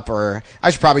fucked up, or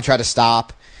I should probably try to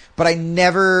stop. But I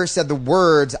never said the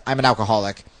words, I'm an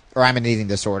alcoholic, or I'm an eating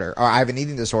disorder, or I have an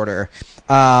eating disorder.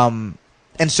 And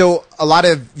so a lot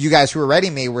of you guys who were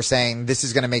writing me were saying, this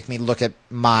is going to make me look at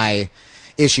my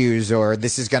issues, or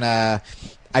this is going to,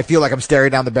 I feel like I'm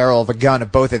staring down the barrel of a gun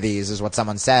of both of these, is what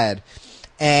someone said.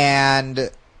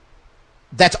 And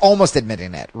that's almost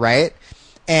admitting it, right?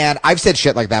 And I've said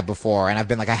shit like that before, and I've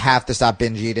been like, I have to stop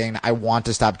binge eating, I want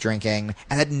to stop drinking,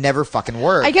 and that never fucking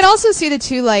worked. I can also see the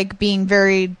two, like, being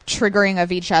very triggering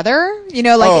of each other. You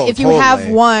know, like, if you have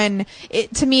one,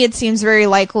 to me it seems very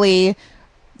likely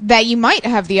that you might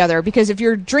have the other, because if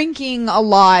you're drinking a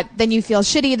lot, then you feel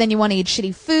shitty, then you want to eat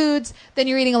shitty foods, then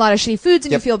you're eating a lot of shitty foods,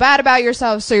 and you feel bad about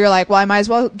yourself, so you're like, well, I might as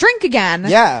well drink again.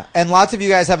 Yeah, and lots of you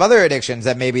guys have other addictions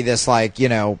that maybe this, like, you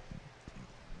know,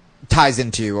 ties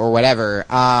into or whatever.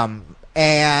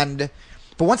 But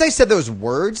once I said those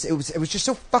words, it was just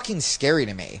so fucking scary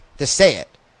to me to say it,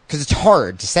 because it's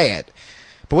hard to say it.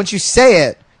 But once you say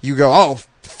it, you go, oh,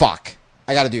 fuck,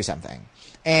 I got to do something.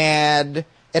 And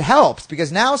it helps,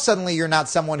 because now suddenly you're not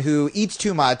someone who eats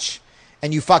too much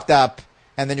and you fucked up,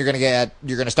 and then you're going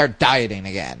to start dieting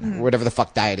again, whatever the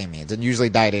fuck dieting means. And usually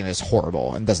dieting is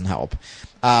horrible and doesn't help.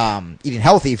 Eating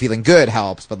healthy, feeling good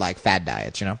helps, but like fad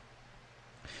diets, you know?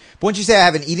 But once you say I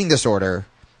have an eating disorder,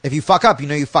 if you fuck up, you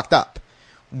know you fucked up.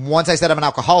 Once I said I'm an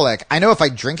alcoholic, I know if I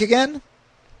drink again,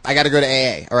 I got to go to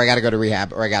AA, or I got to go to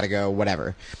rehab, or I got to go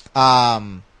whatever.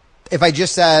 If I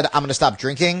just said I'm going to stop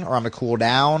drinking, or I'm going to cool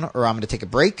down, or I'm going to take a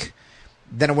break,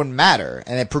 then it wouldn't matter.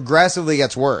 And it progressively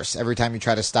gets worse every time you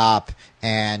try to stop,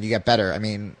 and you get better. I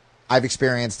mean, I've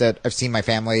experienced it. I've seen my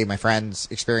family, my friends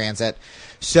experience it.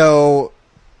 So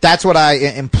that's what I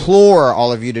implore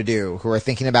all of you to do who are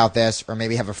thinking about this, or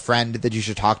maybe have a friend that you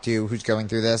should talk to who's going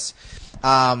through this.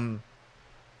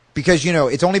 Because, you know,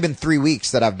 it's only been 3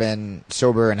 weeks that I've been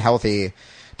sober and healthy,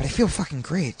 but I feel fucking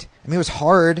great. I mean, it was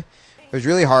hard. It was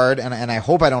really hard, and I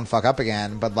hope I don't fuck up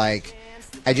again, but like,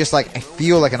 I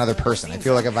feel like another person. I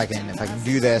feel like if I can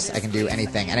do this, I can do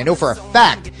anything. And I know for a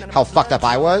fact how fucked up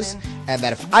I was, and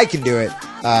that if I can do it,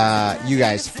 you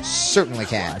guys certainly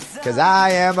can, because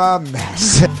I am a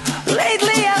mess.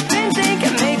 Lately I've been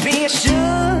thinking maybe I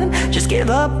should just give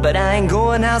up, but I ain't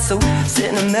going out, so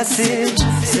send a message.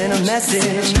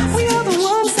 We are the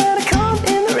ones that come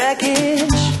in the wreckage.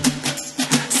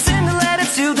 Send a letter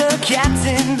to the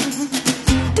captain.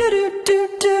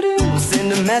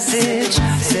 Send a message.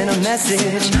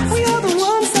 We are the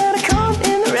ones that come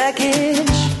in the wreckage.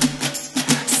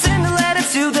 Send a letter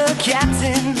to the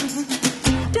captain.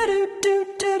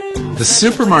 The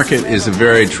supermarket is a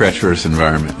very treacherous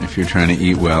environment if you're trying to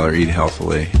eat well or eat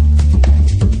healthily.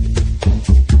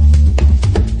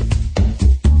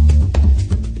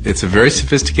 It's a very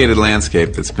sophisticated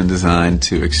landscape that's been designed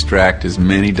to extract as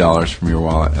many dollars from your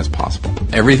wallet as possible.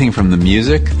 Everything from the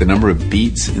music, the number of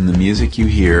beats in the music you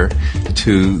hear,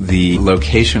 to the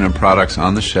location of products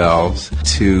on the shelves,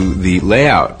 to the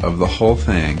layout of the whole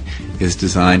thing is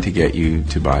designed to get you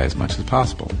to buy as much as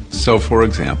possible. So, for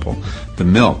example, the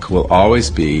milk will always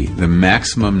be the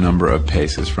maximum number of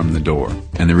paces from the door.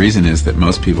 And the reason is that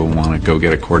most people want to go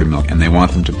get a quart of milk, and they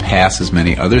want them to pass as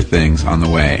many other things on the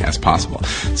way as possible.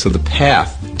 So the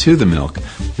path to the milk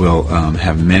will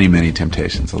have many, many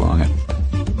temptations along it.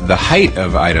 The height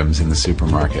of items in the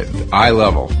supermarket, eye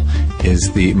level,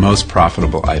 is the most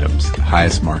profitable items, the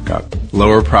highest markup.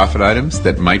 Lower profit items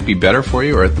that might be better for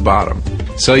you are at the bottom.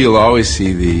 So you'll always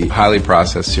see the highly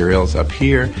processed cereals up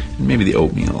here, and maybe the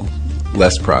oatmeal,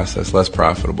 less processed, less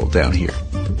profitable down here.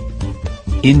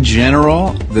 In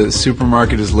general, the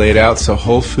supermarket is laid out so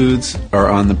Whole Foods are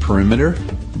on the perimeter.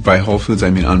 By Whole Foods,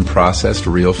 I mean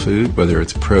unprocessed real food, whether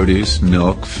it's produce,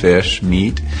 milk, fish,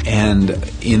 meat. And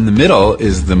in the middle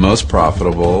is the most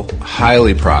profitable,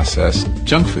 highly processed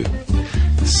junk food.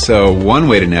 So one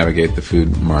way to navigate the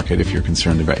food market, if you're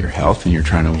concerned about your health and you're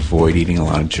trying to avoid eating a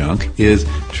lot of junk, is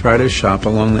try to shop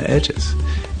along the edges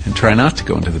and try not to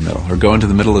go into the middle, or go into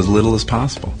the middle as little as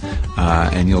possible,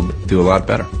 and you'll do a lot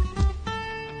better.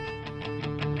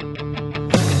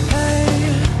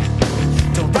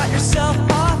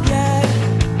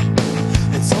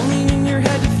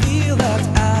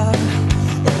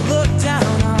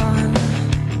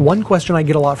 One question I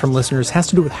get a lot from listeners has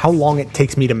to do with how long it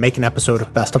takes me to make an episode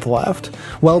of Best of the Left.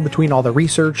 Well, between all the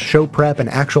research, show prep, and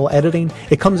actual editing,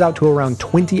 it comes out to around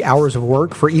 20 hours of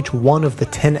work for each one of the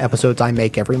 10 episodes I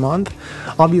make every month.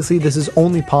 Obviously, this is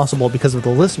only possible because of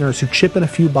the listeners who chip in a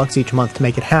few bucks each month to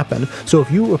make it happen, so if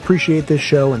you appreciate this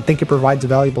show and think it provides a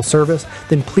valuable service,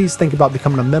 then please think about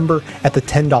becoming a member at the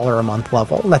 $10 a month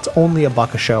level. That's only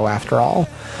 $1 a show after all.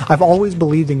 I've always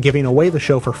believed in giving away the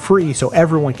show for free so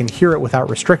everyone can hear it without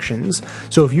restrictions.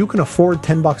 So if you can afford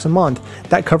 $10 a month,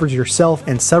 that covers yourself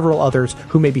and several others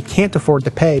who maybe can't afford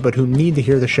to pay but who need to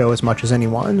hear the show as much as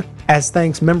anyone. As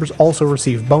thanks, members also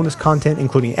receive bonus content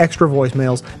including extra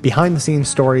voicemails, behind the scenes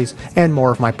stories, and more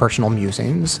of my personal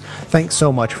musings. Thanks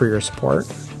so much for your support.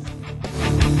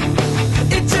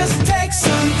 It just takes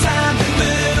some time,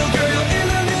 little girl in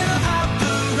the middle of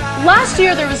the ride. Last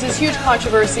year there was this huge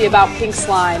controversy about pink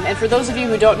slime, and for those of you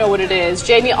who don't know what it is,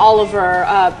 Jamie Oliver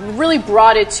really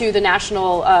brought it to the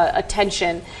national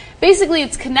attention. Basically,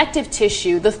 it's connective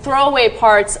tissue, the throwaway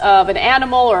parts of an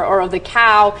animal or of the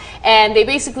cow, and they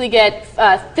basically get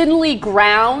thinly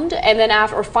ground, and then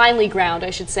or finely ground,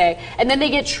 I should say, and then they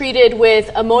get treated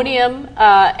with ammonium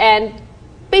and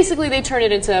basically they turn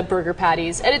it into burger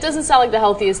patties. And it doesn't sound like the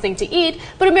healthiest thing to eat,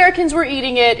 but Americans were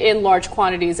eating it in large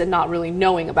quantities and not really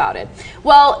knowing about it.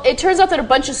 Well, it turns out that a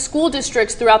bunch of school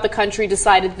districts throughout the country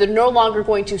decided that they're no longer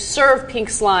going to serve pink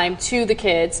slime to the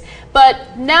kids.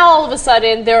 But now all of a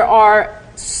sudden there are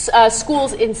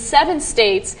schools in 7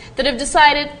 states that have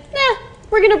decided,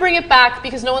 we're going to bring it back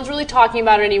because no one's really talking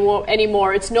about it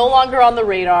anymore. It's no longer on the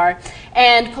radar.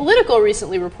 And Politico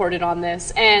recently reported on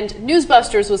this, and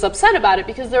Newsbusters was upset about it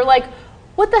because they're like,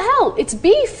 what the hell? It's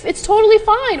beef. It's totally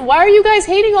fine. Why are you guys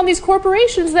hating on these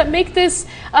corporations that make this,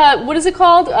 what is it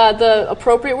called? The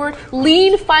appropriate word?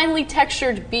 Lean, finely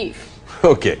textured beef.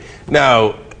 Okay.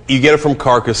 Now, you get it from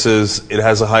carcasses. It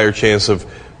has a higher chance of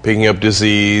picking up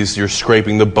disease. You're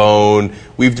scraping the bone.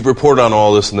 We've reported on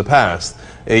all this in the past.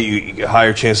 A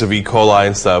higher chance of E. coli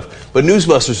and stuff. But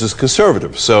Newsbusters is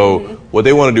conservative, so what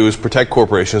they want to do is protect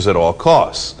corporations at all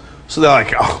costs. So they're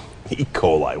like, oh, E.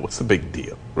 coli, what's the big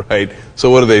deal, right? So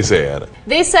what do they say, Anna?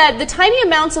 They said the tiny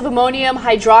amounts of ammonium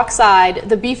hydroxide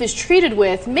the beef is treated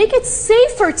with make it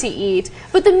safer to eat,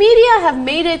 but the media have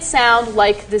made it sound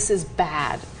like this is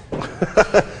bad.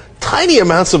 Tiny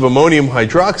amounts of ammonium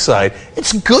hydroxide,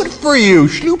 it's good for you.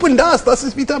 Schlupen das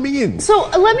ist Vitamin. So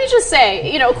let me just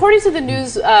say, according to the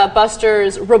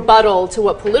Newsbusters rebuttal to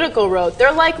what Politico wrote,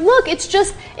 they're like, look,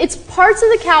 it's parts of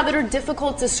the cow that are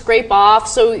difficult to scrape off,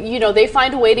 so, they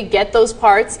find a way to get those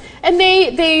parts, and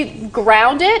they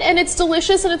ground it, and it's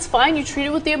delicious, and it's fine. You treat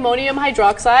it with the ammonium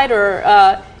hydroxide, or,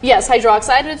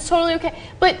 hydroxide, and it's totally okay.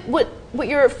 But what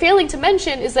you're failing to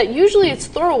mention is that usually it's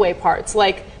throwaway parts,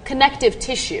 like connective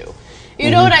tissue. You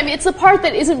know what I mean? It's the part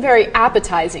that isn't very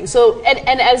appetizing. So,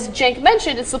 and as Cenk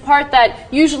mentioned, it's the part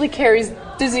that usually carries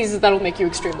diseases that'll make you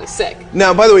extremely sick.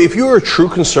 Now, by the way, if you were a true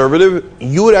conservative,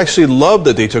 you would actually love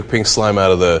that they took pink slime out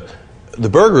of the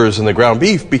burgers and the ground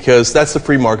beef, because that's the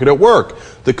free market at work.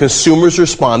 The consumers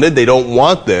responded. They don't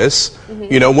want this.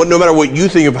 No matter what you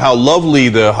think of how lovely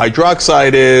the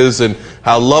hydroxide is and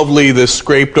how lovely the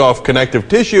scraped off connective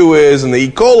tissue is and the E.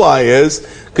 coli is,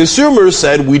 consumers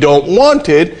said we don't want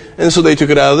it, and so they took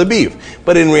it out of the beef.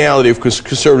 But in reality,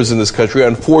 conservatives in this country,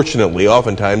 unfortunately,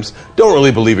 oftentimes don't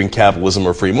really believe in capitalism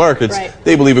or free markets. Right.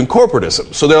 They believe in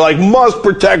corporatism. So they're like, must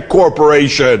protect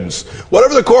corporations.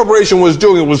 Whatever the corporation was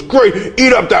doing, it was great.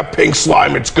 Eat up that pink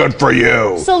slime. It's good for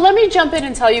you. So let me jump in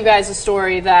and tell you guys a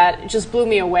story that just blew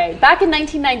me away. Back in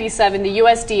 1997, the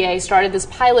USDA started this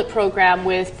pilot program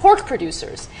with pork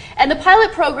producers. And the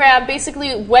pilot program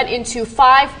basically went into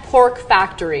 5 pork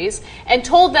factories and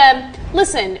told them,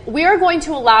 listen, we are going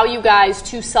to allow you guys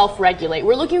to self-regulate.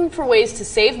 We're looking for ways to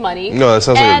save money. No, that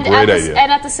sounds like a great idea.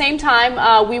 And at the same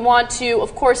time, we want to,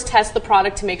 of course, test the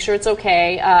product to make sure it's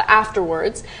okay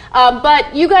afterwards.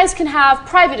 But you guys can have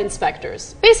private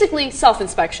inspectors, basically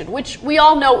self-inspection, which we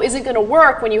all know isn't going to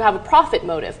work when you have a profit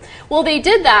motive. Well, they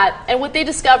did that, and what they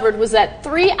discovered was that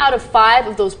 3 out of 5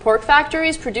 of those pork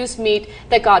factories produced meat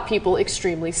that got people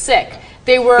extremely sick.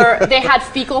 They had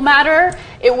fecal matter.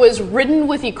 It was ridden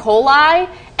with E. coli.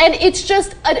 And it's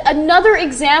just another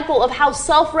example of how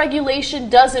self-regulation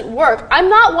doesn't work. I'm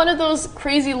not one of those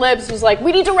crazy libs who's like,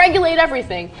 we need to regulate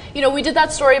everything. You know, we did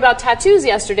that story about tattoos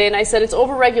yesterday, and I said it's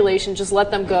over-regulation, just let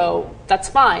them go. That's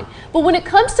fine. But when it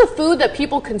comes to food that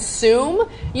people consume,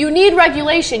 you need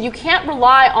regulation. You can't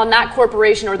rely on that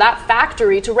corporation or that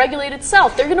factory to regulate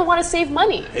itself. They're going to want to save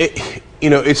money.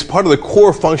 It's part of the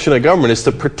core function of government is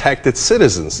to protect its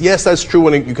citizens. Yes, that's true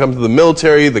when you come to the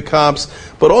military, the cops,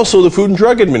 but also the Food and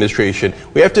Drug Administration.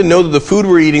 We have to know that the food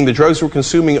we're eating, the drugs we're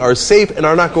consuming are safe and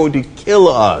are not going to kill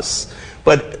us.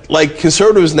 But like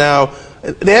conservatives now,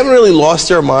 they haven't really lost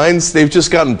their minds. They've just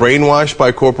gotten brainwashed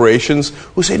by corporations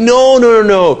who say,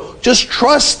 no, just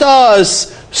trust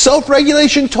us.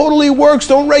 Self-regulation totally works.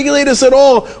 Don't regulate us at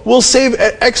all. We'll save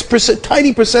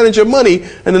tiny percentage of money.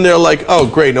 And then they're like, oh,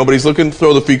 great, nobody's looking,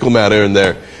 throw the fecal matter in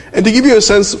there. And to give you a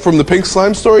sense from the pink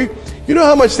slime story, you know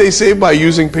how much they save by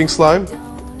using pink slime?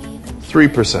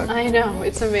 3%. I know,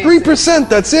 it's amazing. 3%,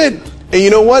 that's it. And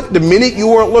you know what? The minute you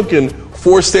weren't looking,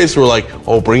 4 states were like,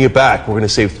 oh, bring it back. We're going to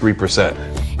save 3%.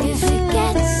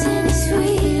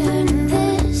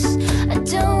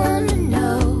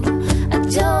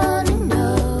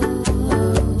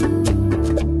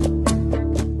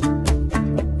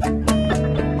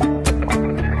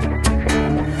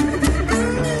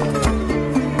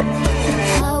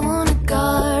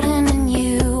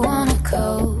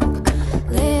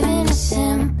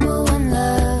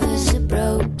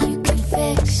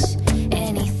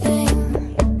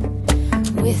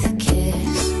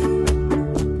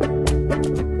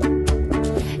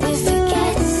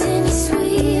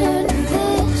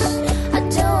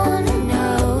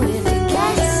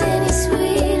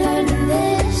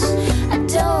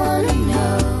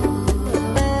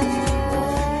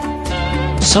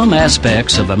 Some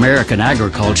aspects of American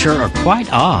agriculture are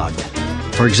quite odd.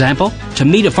 For example, to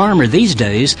meet a farmer these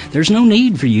days, there's no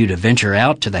need for you to venture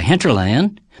out to the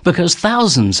hinterland because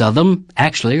thousands of them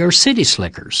actually are city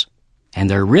slickers. And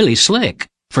they're really slick.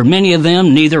 For many of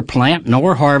them, neither plant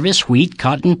nor harvest wheat,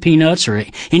 cotton, peanuts, or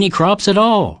any crops at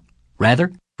all.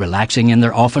 Rather, relaxing in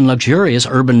their often luxurious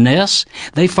urban nests,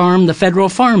 they farm the federal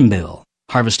farm bill,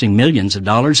 harvesting millions of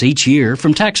dollars each year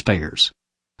from taxpayers.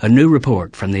 A new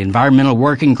report from the Environmental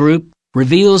Working Group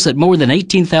reveals that more than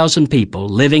 18,000 people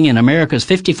living in America's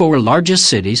 54 largest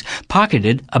cities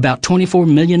pocketed about $24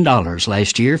 million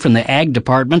last year from the Ag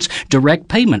Department's direct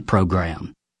payment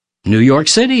program. New York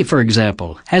City, for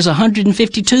example, has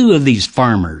 152 of these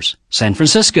farmers. San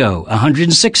Francisco,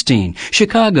 116.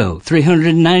 Chicago,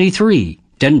 393.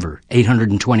 Denver,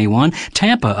 821.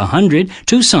 Tampa, 100.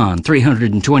 Tucson,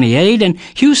 328. And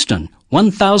Houston,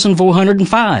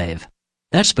 1,405.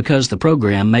 That's because the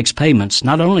program makes payments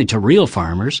not only to real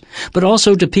farmers, but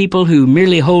also to people who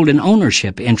merely hold an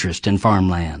ownership interest in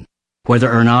farmland,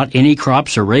 whether or not any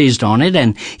crops are raised on it,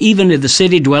 and even if the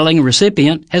city-dwelling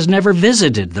recipient has never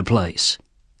visited the place.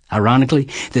 Ironically,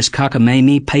 this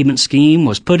cockamamie payment scheme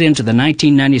was put into the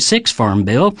 1996 Farm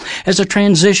Bill as a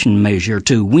transition measure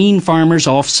to wean farmers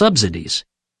off subsidies.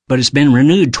 But it's been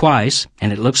renewed twice,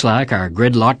 and it looks like our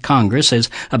gridlocked Congress is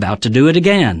about to do it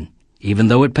again, even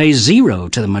though it pays zero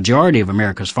to the majority of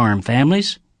America's farm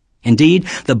families. Indeed,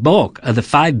 the bulk of the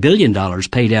 $5 billion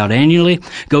paid out annually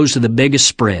goes to the biggest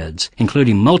spreads,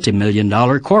 including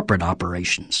multi-million-dollar corporate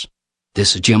operations.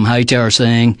 This is Jim Hightower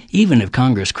saying, even if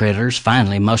Congress creditors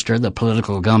finally muster the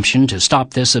political gumption to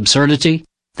stop this absurdity,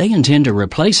 they intend to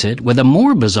replace it with a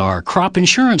more bizarre crop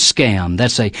insurance scam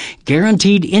that's a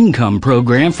guaranteed income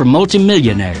program for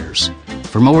multimillionaires.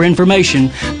 For more information,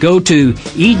 go to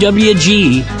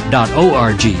ewg.org.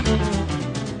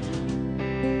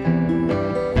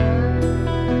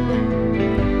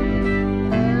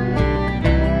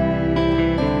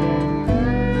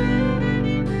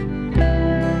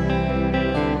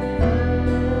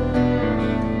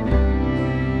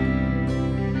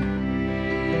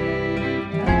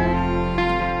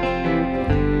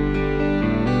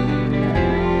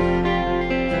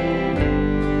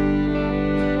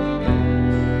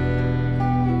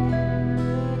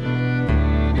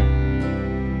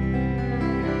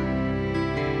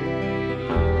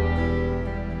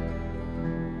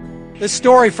 This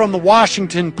story from the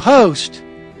Washington Post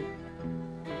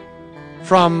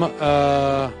from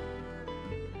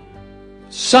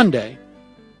Sunday.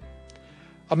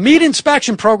 A meat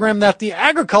inspection program that the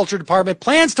Agriculture Department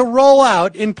plans to roll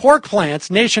out in pork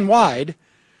plants nationwide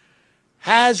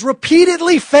has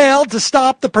repeatedly failed to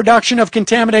stop the production of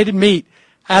contaminated meat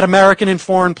at American and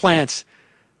foreign plants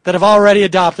that have already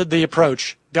adopted the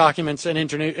approach, documents and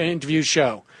interviews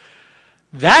show.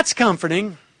 That's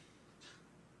comforting.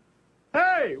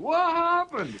 Hey, what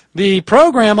happened? The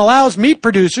program allows meat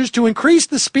producers to increase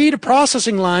the speed of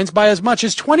processing lines by as much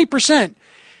as 20%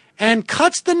 and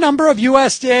cuts the number of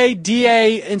USDA,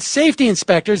 DA, and safety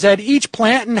inspectors at each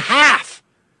plant in half,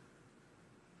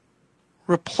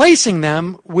 replacing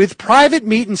them with private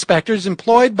meat inspectors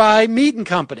employed by meat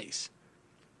companies.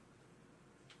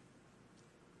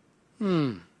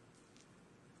 Why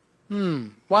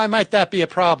might that be a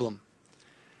problem?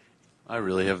 I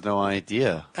really have no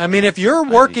idea. I mean, if you're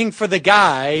working for the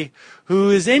guy who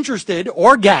is interested,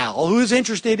 or gal, who is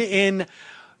interested in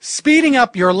speeding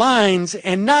up your lines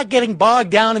and not getting bogged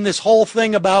down in this whole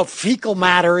thing about fecal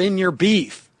matter in your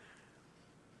beef,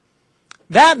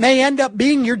 that may end up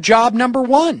being your job number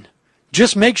one.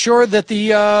 Just make sure that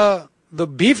the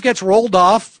beef gets rolled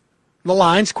off the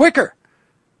lines quicker.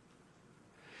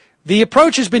 The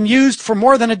approach has been used for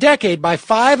more than a decade by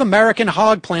 5 American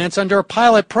hog plants under a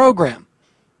pilot program.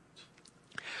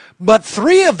 But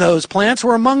 3 of those plants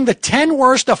were among the 10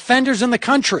 worst offenders in the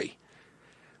country,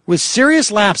 with serious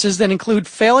lapses that include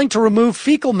failing to remove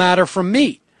fecal matter from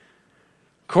meat,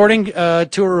 according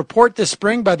to a report this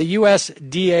spring by the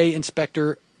USDA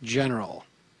Inspector General.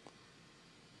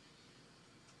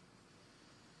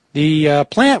 The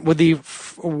plant with the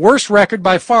worst record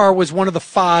by far was one of the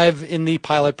 5 in the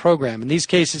pilot program. In these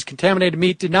cases, contaminated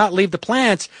meat did not leave the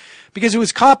plants because it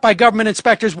was caught by government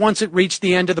inspectors once it reached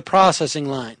the end of the processing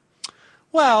line.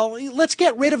 Well, let's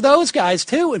get rid of those guys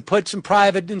too and put some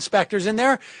private inspectors in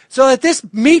there so that this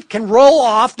meat can roll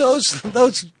off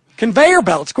those conveyor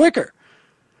belts quicker.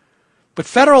 But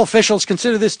federal officials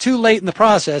consider this too late in the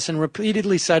process and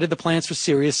repeatedly cited the plants for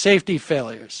serious safety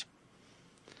failures.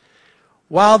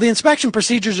 While the inspection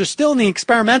procedures are still in the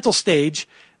experimental stage,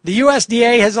 the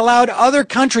USDA has allowed other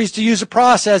countries to use a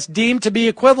process deemed to be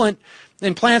equivalent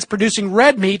in plants producing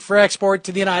red meat for export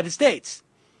to the United States.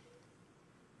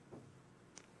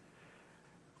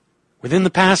 Within the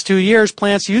past 2 years,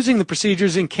 plants using the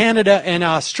procedures in Canada and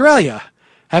Australia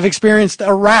have experienced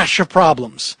a rash of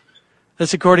problems.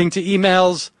 That's according to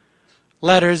emails,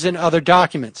 letters, and other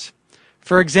documents.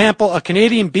 For example, a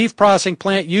Canadian beef processing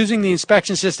plant using the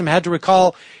inspection system had to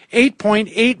recall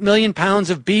 8.8 million pounds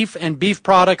of beef and beef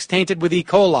products tainted with E.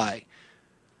 coli,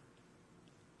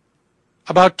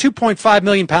 about 2.5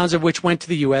 million pounds of which went to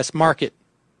the U.S. market.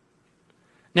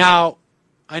 Now,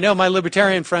 I know my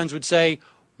libertarian friends would say,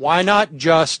 why not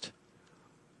just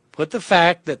put the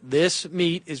fact that this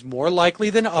meat is more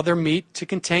likely than other meat to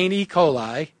contain E.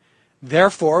 coli,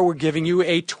 therefore we're giving you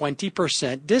a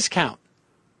 20% discount.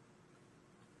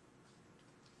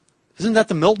 Isn't that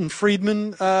the Milton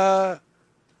Friedman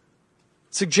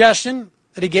suggestion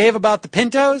that he gave about the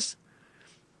pintos?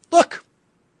 Look,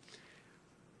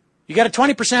 you got a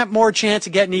 20% more chance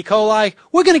of getting E. coli.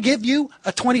 We're going to give you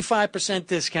a 25%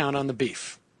 discount on the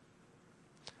beef.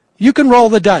 You can roll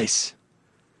the dice.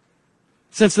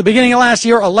 Since the beginning of last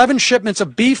year, 11 shipments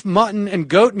of beef, mutton, and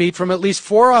goat meat from at least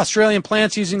 4 Australian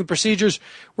plants using the procedures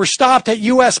were stopped at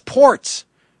U.S. ports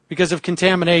because of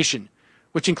contamination,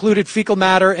 which included fecal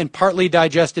matter and partly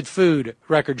digested food,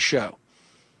 records show.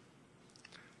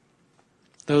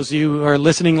 Those of you who are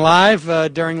listening live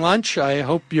during lunch, I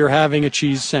hope you're having a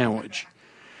cheese sandwich.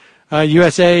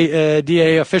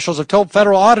 USDA officials have told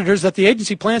federal auditors that the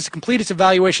agency plans to complete its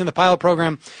evaluation of the pilot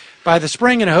program by the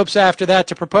spring and hopes after that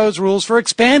to propose rules for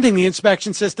expanding the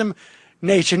inspection system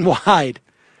nationwide.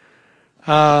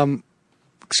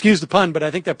 Excuse the pun, but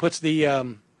I think that puts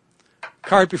the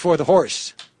cart before the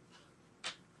horse.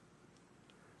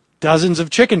 Dozens of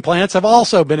chicken plants have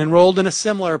also been enrolled in a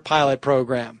similar pilot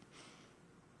program.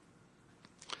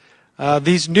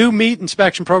 These new meat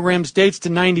inspection programs dates to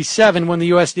 1997 when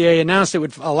the USDA announced it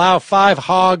would allow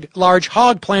 5 large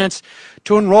hog plants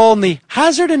to enroll in the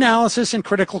Hazard Analysis and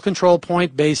Critical Control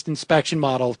Point-Based Inspection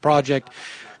Model project,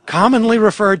 commonly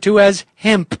referred to as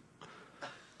HIMP.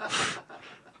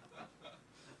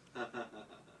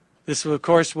 This, of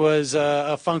course, was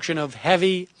a function of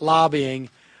heavy lobbying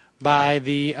by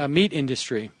the meat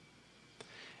industry.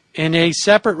 In a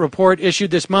separate report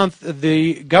issued this month,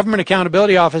 the Government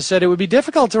Accountability Office said it would be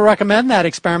difficult to recommend that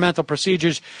experimental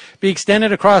procedures be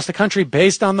extended across the country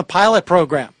based on the pilot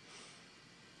program.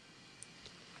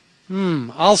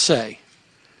 I'll say.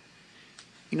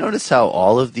 You notice how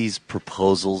all of these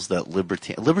proposals that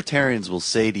libertarians will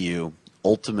say to you,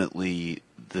 ultimately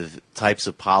the types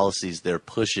of policies they're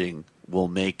pushing will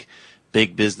make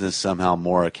big business somehow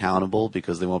more accountable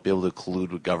because they won't be able to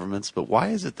collude with governments. But why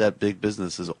is it that big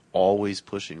business is always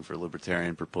pushing for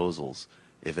libertarian proposals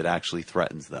if it actually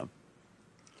threatens them?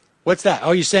 What's that?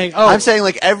 Oh, you're saying, I'm saying,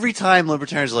 like, every time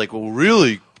libertarians are like, well,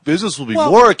 really, business will be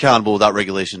more accountable without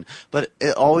regulation. But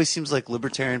it always seems like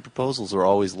libertarian proposals are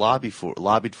always lobbied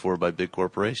for by big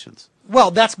corporations.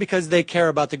 Well, that's because they care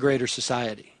about the greater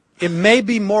society. It may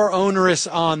be more onerous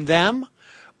on them,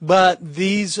 but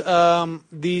these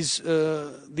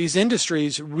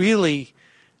industries really,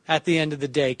 at the end of the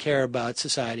day, care about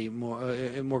society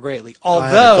more greatly. Although, I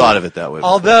hadn't thought of it that way before.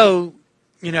 Although,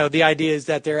 the idea is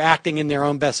that they're acting in their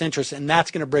own best interest, and that's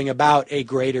going to bring about a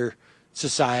greater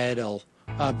societal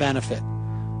benefit.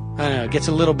 I don't know. It gets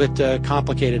a little bit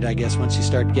complicated, I guess, once you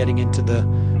start getting into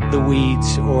the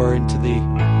weeds or into the.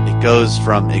 It goes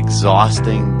from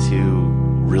exhausting to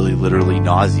really, literally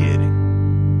nauseating.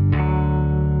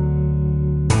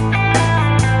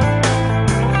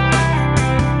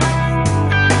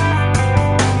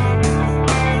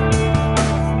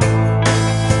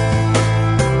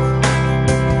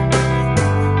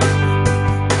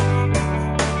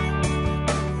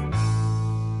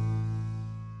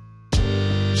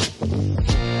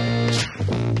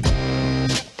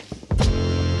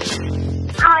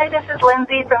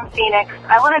 Lindsay from Phoenix.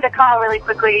 I wanted to call really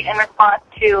quickly in response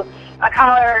to a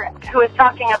caller who was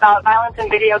talking about violence in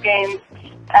video games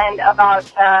and about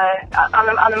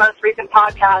on the most recent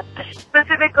podcast,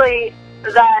 specifically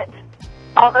that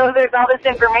although there's all this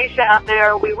information out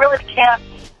there, we really can't,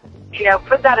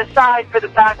 put that aside for the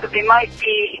fact that they might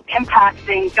be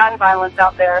impacting gun violence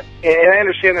out there. And I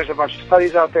understand there's a bunch of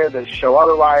studies out there that show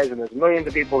otherwise, and there's millions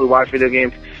of people who watch video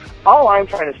games. All I'm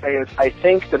trying to say is I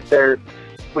think that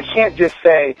we can't just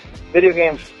say video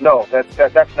games. No,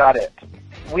 that's not it.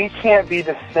 We can't be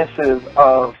dismissive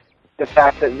of the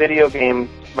fact that video game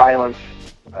violence,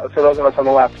 for those of us on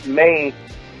the left, may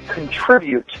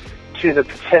contribute to the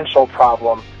potential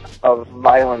problem of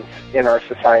violence in our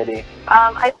society.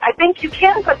 I think you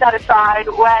can put that aside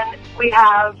when we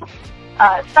have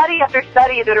study after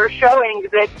study that are showing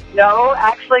that no,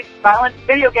 actually, violent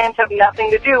video games have nothing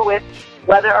to do with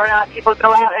whether or not people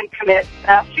go out and commit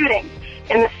mass shootings.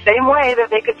 In the same way that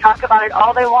they could talk about it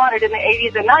all they wanted in the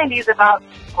 80s and 90s about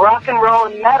rock and roll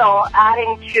and metal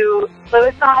adding to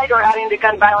suicide or adding to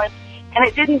gun violence, and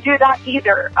it didn't do that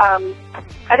either.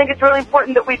 I think it's really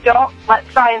important that we don't let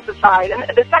science aside. And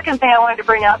the second thing I wanted to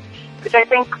bring up, which I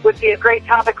think would be a great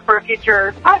topic for a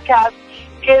future podcast,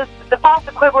 is the false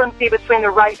equivalency between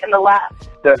the right and the left.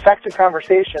 The effective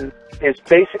conversation is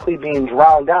basically being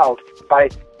drowned out by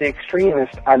the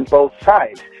extremists on both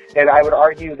sides. And I would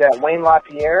argue that Wayne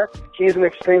LaPierre, he's an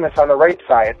extremist on the right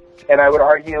side. And I would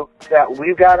argue that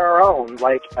we've got our own,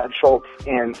 like Ed Schultz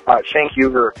and Cenk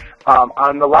Uygur,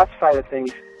 on the left side of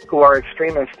things, who are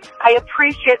extremists. I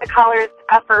appreciate the caller's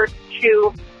effort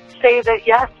to say that,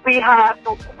 yes, we have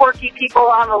some quirky people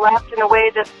on the left in the way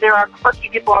that there are quirky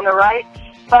people on the right.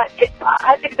 But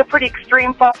I think it's a pretty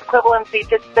extreme false equivalency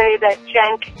to say that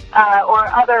Cenk or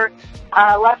other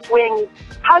left-wing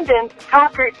pundits,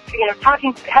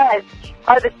 talking heads,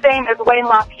 are the same as Wayne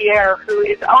LaPierre, who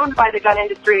is owned by the gun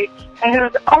industry and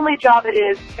whose only job it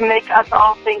is to make us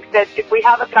all think that if we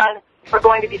have a gun, we're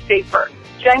going to be safer.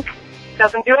 Cenk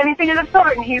doesn't do anything of the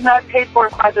sort, and he's not paid for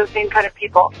by those same kind of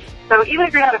people. So even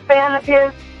if you're not a fan of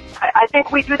his, I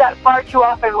think we do that far too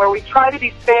often, where we try to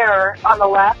be fair on the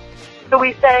left. So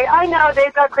we say, I know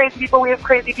they've got crazy people, we have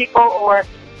crazy people, or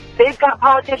they've got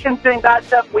politicians doing bad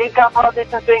stuff, we've got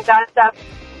politicians doing bad stuff.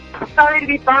 I'm sorry to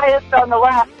be biased on the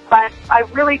left, but I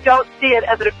really don't see it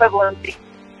as an equivalency.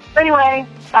 So anyway,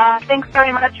 thanks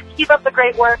very much. Keep up the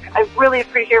great work. I really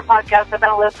appreciate your podcast. I've been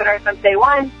a listener since day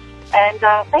one. And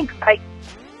thanks. Bye.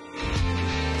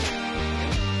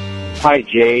 Hi,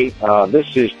 Jay.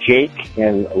 This is Jake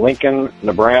in Lincoln,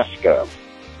 Nebraska.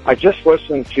 I just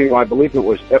listened to, I believe it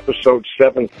was episode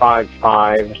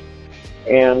 755,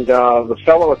 and the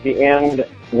fellow at the end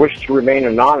wished to remain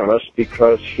anonymous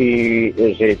because he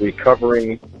is a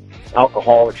recovering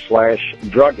alcoholic /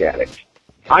 drug addict.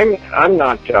 I'm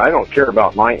not. I don't care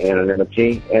about my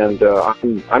anonymity, and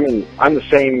I'm the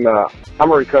same.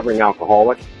 I'm a recovering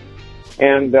alcoholic,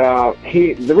 and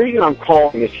the reason I'm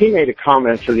calling is he made a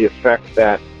comment to the effect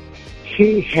that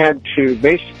he had to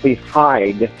basically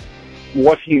hide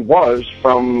what he was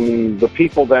from the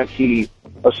people that he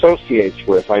associates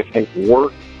with. I think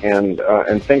work and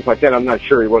things like that. I'm not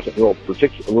sure. He wasn't real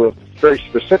particular, very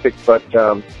specific, but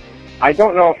I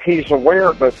don't know if he's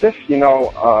aware, but this,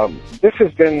 this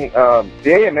has been,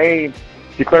 the AMA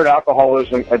declared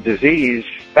alcoholism a disease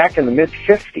back in the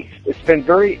mid-50s. It's been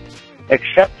very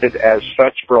accepted as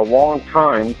such for a long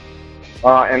time.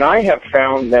 And I have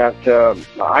found that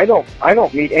I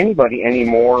don't meet anybody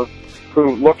anymore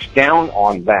who looks down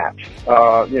on that.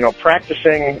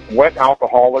 Practicing wet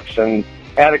alcoholics and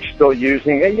addicts still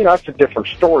using, and that's a different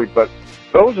story. But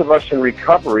those of us in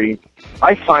recovery,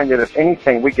 I find that if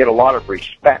anything, we get a lot of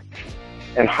respect.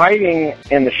 And hiding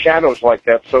in the shadows like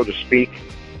that, so to speak,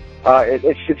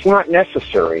 it's not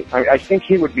necessary. I think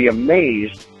he would be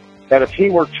amazed that if he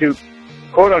were to,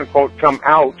 quote unquote, come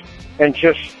out and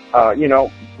just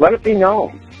let it be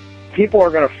known. People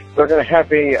are they're gonna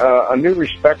have a new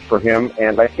respect for him,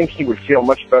 and I think he would feel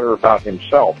much better about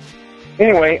himself.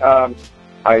 Anyway,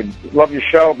 I love your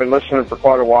show. Been listening for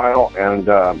quite a while, and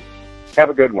have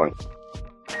a good one.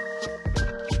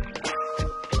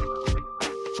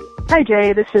 Hi,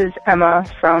 Jay. This is Emma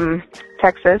from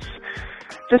Texas.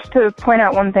 Just to point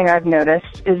out one thing I've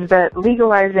noticed is that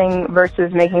legalizing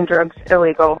versus making drugs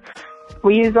illegal,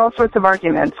 we use all sorts of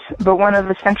arguments, but one of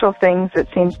the central things that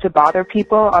seems to bother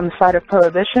people on the side of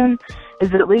prohibition is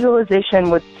that legalization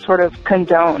would sort of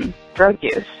condone drug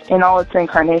use in all its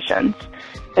incarnations.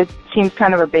 It seems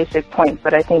kind of a basic point,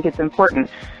 but I think it's important.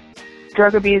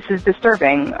 Drug abuse is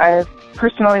disturbing. I've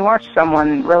personally watched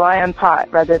someone rely on pot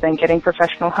rather than getting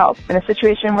professional help in a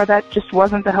situation where that just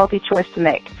wasn't the healthy choice to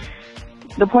make.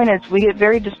 The point is, we get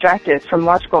very distracted from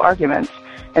logical arguments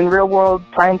and real-world,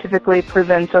 scientifically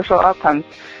proven social outcomes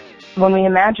when we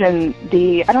imagine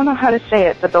I don't know how to say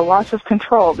it, but the loss of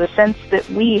control, the sense that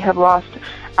we have lost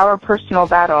our personal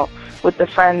battle with the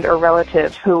friend or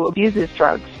relative who abuses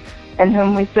drugs and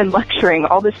whom we've been lecturing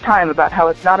all this time about how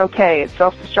it's not okay, it's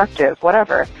self-destructive,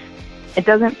 whatever. It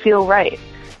doesn't feel right.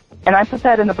 And I put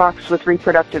that in the box with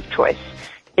reproductive choice.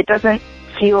 It doesn't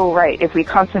feel right if we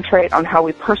concentrate on how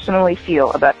we personally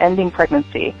feel about ending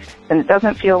pregnancy, then it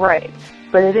doesn't feel right.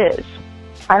 But it is.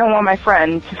 I don't want my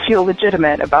friend to feel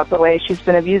legitimate about the way she's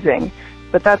been abusing,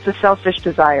 but that's a selfish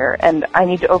desire, and I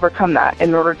need to overcome that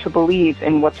in order to believe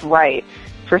in what's right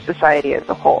for society as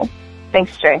a whole.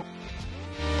 Thanks, Jay.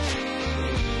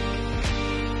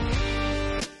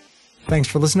 Thanks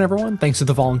for listening, everyone. Thanks to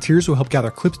the volunteers who helped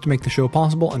gather clips to make the show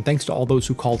possible, and thanks to all those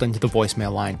who called into the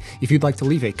voicemail line. If you'd like to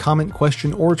leave a comment,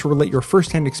 question, or to relate your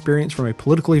first-hand experience from a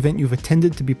political event you've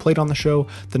attended to be played on the show,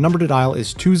 the number to dial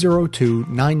is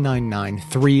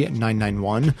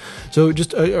 202-999-3991. So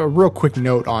just a real quick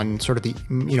note on sort of the,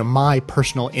 my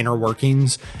personal inner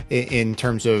workings in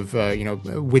terms of,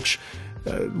 which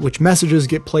messages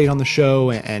get played on the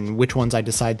show and which ones I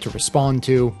decide to respond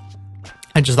to.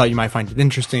 I just thought you might find it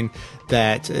interesting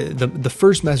that the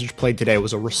first message played today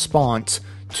was a response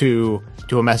to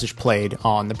a message played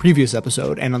on the previous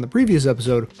episode. And on the previous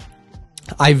episode,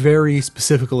 I very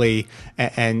specifically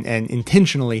and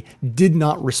intentionally did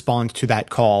not respond to that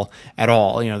call at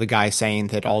all. The guy saying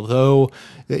that although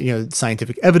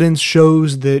scientific evidence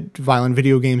shows that violent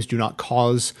video games do not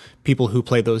cause people who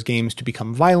play those games to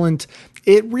become violent,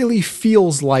 it really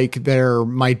feels like there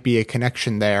might be a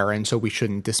connection there, and so we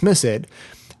shouldn't dismiss it.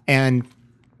 And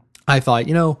I thought,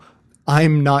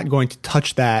 I'm not going to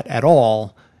touch that at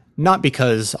all, not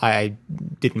because I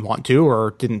didn't want to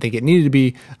or didn't think it needed to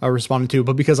be responded to,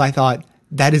 but because I thought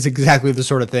that is exactly the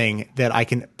sort of thing that I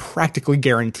can practically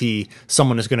guarantee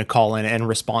someone is going to call in and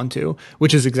respond to,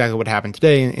 which is exactly what happened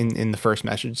today in the first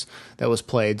message that was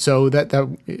played. So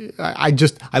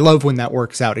I love when that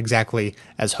works out exactly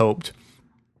as hoped.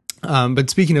 But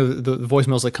speaking of the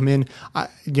voicemails that come in,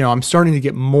 I'm starting to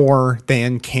get more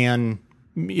than can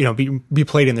be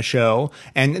played in the show.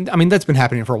 And I mean, that's been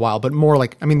happening for a while, but more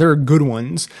like, there are good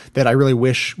ones that I really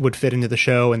wish would fit into the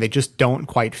show and they just don't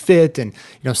quite fit. And,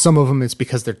 some of them it's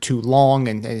because they're too long.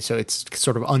 And so it's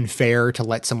sort of unfair to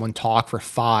let someone talk for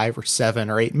 5 or 7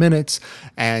 or 8 minutes.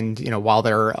 And, while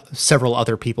there are several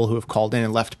other people who have called in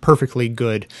and left perfectly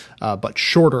good, but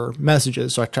shorter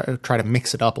messages. So I try to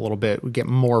mix it up a little bit. We get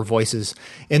more voices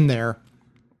in there,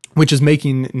 which is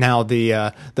making now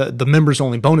the members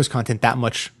only bonus content that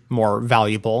much more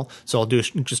valuable. So I'll do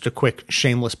just a quick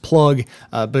shameless plug,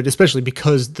 but especially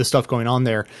because the stuff going on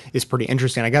there is pretty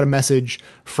interesting. I got a message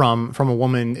from a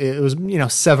woman. It was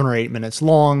 7 or 8 minutes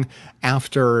long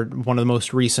after one of the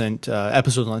most recent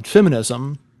episodes on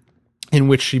feminism, in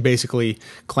which she basically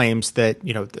claims that,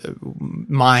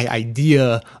 my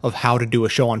idea of how to do a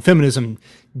show on feminism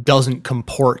doesn't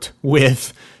comport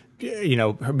with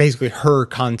basically her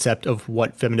concept of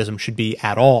what feminism should be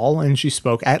at all. And she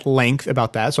spoke at length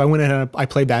about that. So I went and I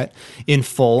played that in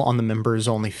full on the members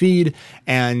only feed.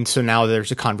 And so now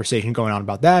there's a conversation going on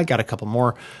about that. Got a couple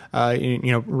more,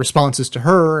 responses to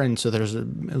her. And so there's a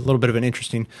little bit of an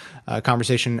interesting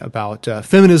conversation about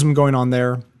feminism going on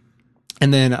there.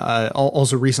 And then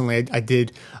also recently I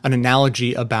did an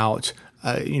analogy about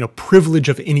privilege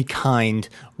of any kind,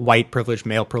 white privilege,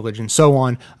 male privilege, and so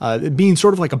on, being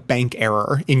sort of like a bank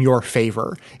error in your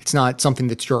favor. It's not something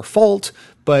that's your fault,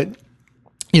 but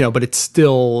it's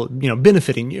still,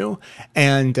 benefiting you.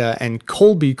 And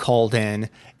Colby called in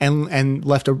and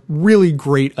left a really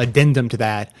great addendum to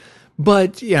that.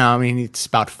 But, it's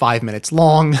about 5 minutes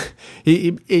long.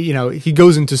 He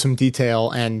goes into some detail,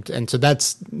 and so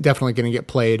that's definitely going to get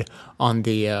played on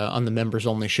the members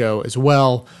only show as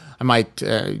well. I might,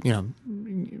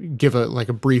 give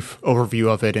a brief overview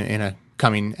of it in a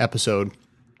coming episode.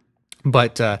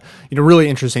 But, really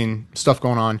interesting stuff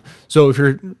going on. So if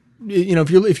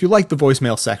you like the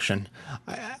voicemail section,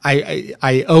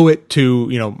 I owe it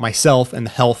to, myself and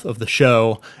the health of the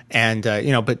show, and,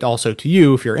 but also to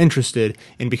you if you're interested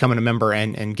in becoming a member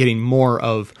and getting more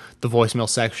of the voicemail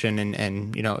section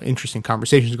and interesting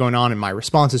conversations going on and my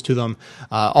responses to them.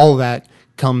 All of that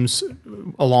comes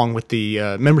along with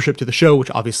the membership to the show, which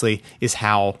obviously is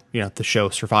how the show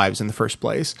survives in the first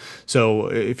place. So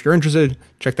if you're interested,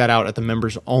 check that out at the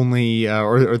members only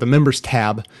or the members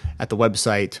tab at the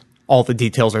website. All the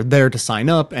details are there to sign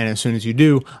up, and as soon as you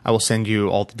do, I will send you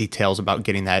all the details about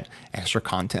getting that extra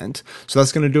content. So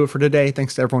that's going to do it for today.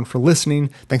 Thanks to everyone for listening.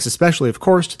 Thanks especially, of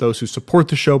course, to those who support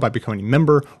the show by becoming a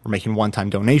member or making one-time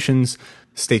donations.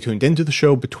 Stay tuned into the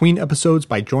show between episodes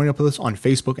by joining up with us on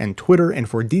Facebook and Twitter, and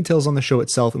for details on the show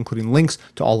itself, including links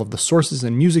to all of the sources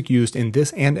and music used in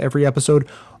this and every episode,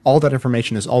 all that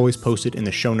information is always posted in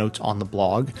the show notes on the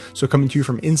blog. So coming to you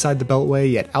from inside the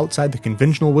Beltway, yet outside the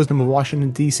conventional wisdom of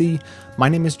Washington, D.C., my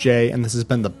name is Jay, and this has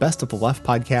been the Best of the Left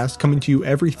podcast, coming to you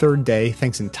every third day,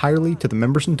 thanks entirely to the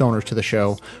members and donors to the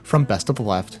show from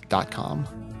bestoftheleft.com.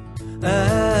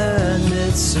 And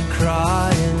it's a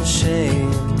crying shame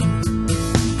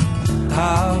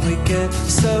how we get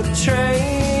so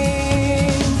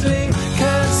trained. We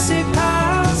can't see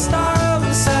past our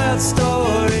own sad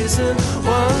stories and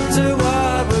wonder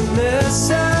what we're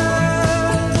missing.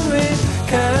 We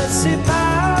can't see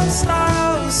past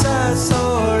our own sad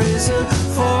stories and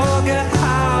forget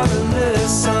how to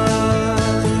listen.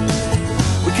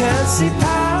 We can't see past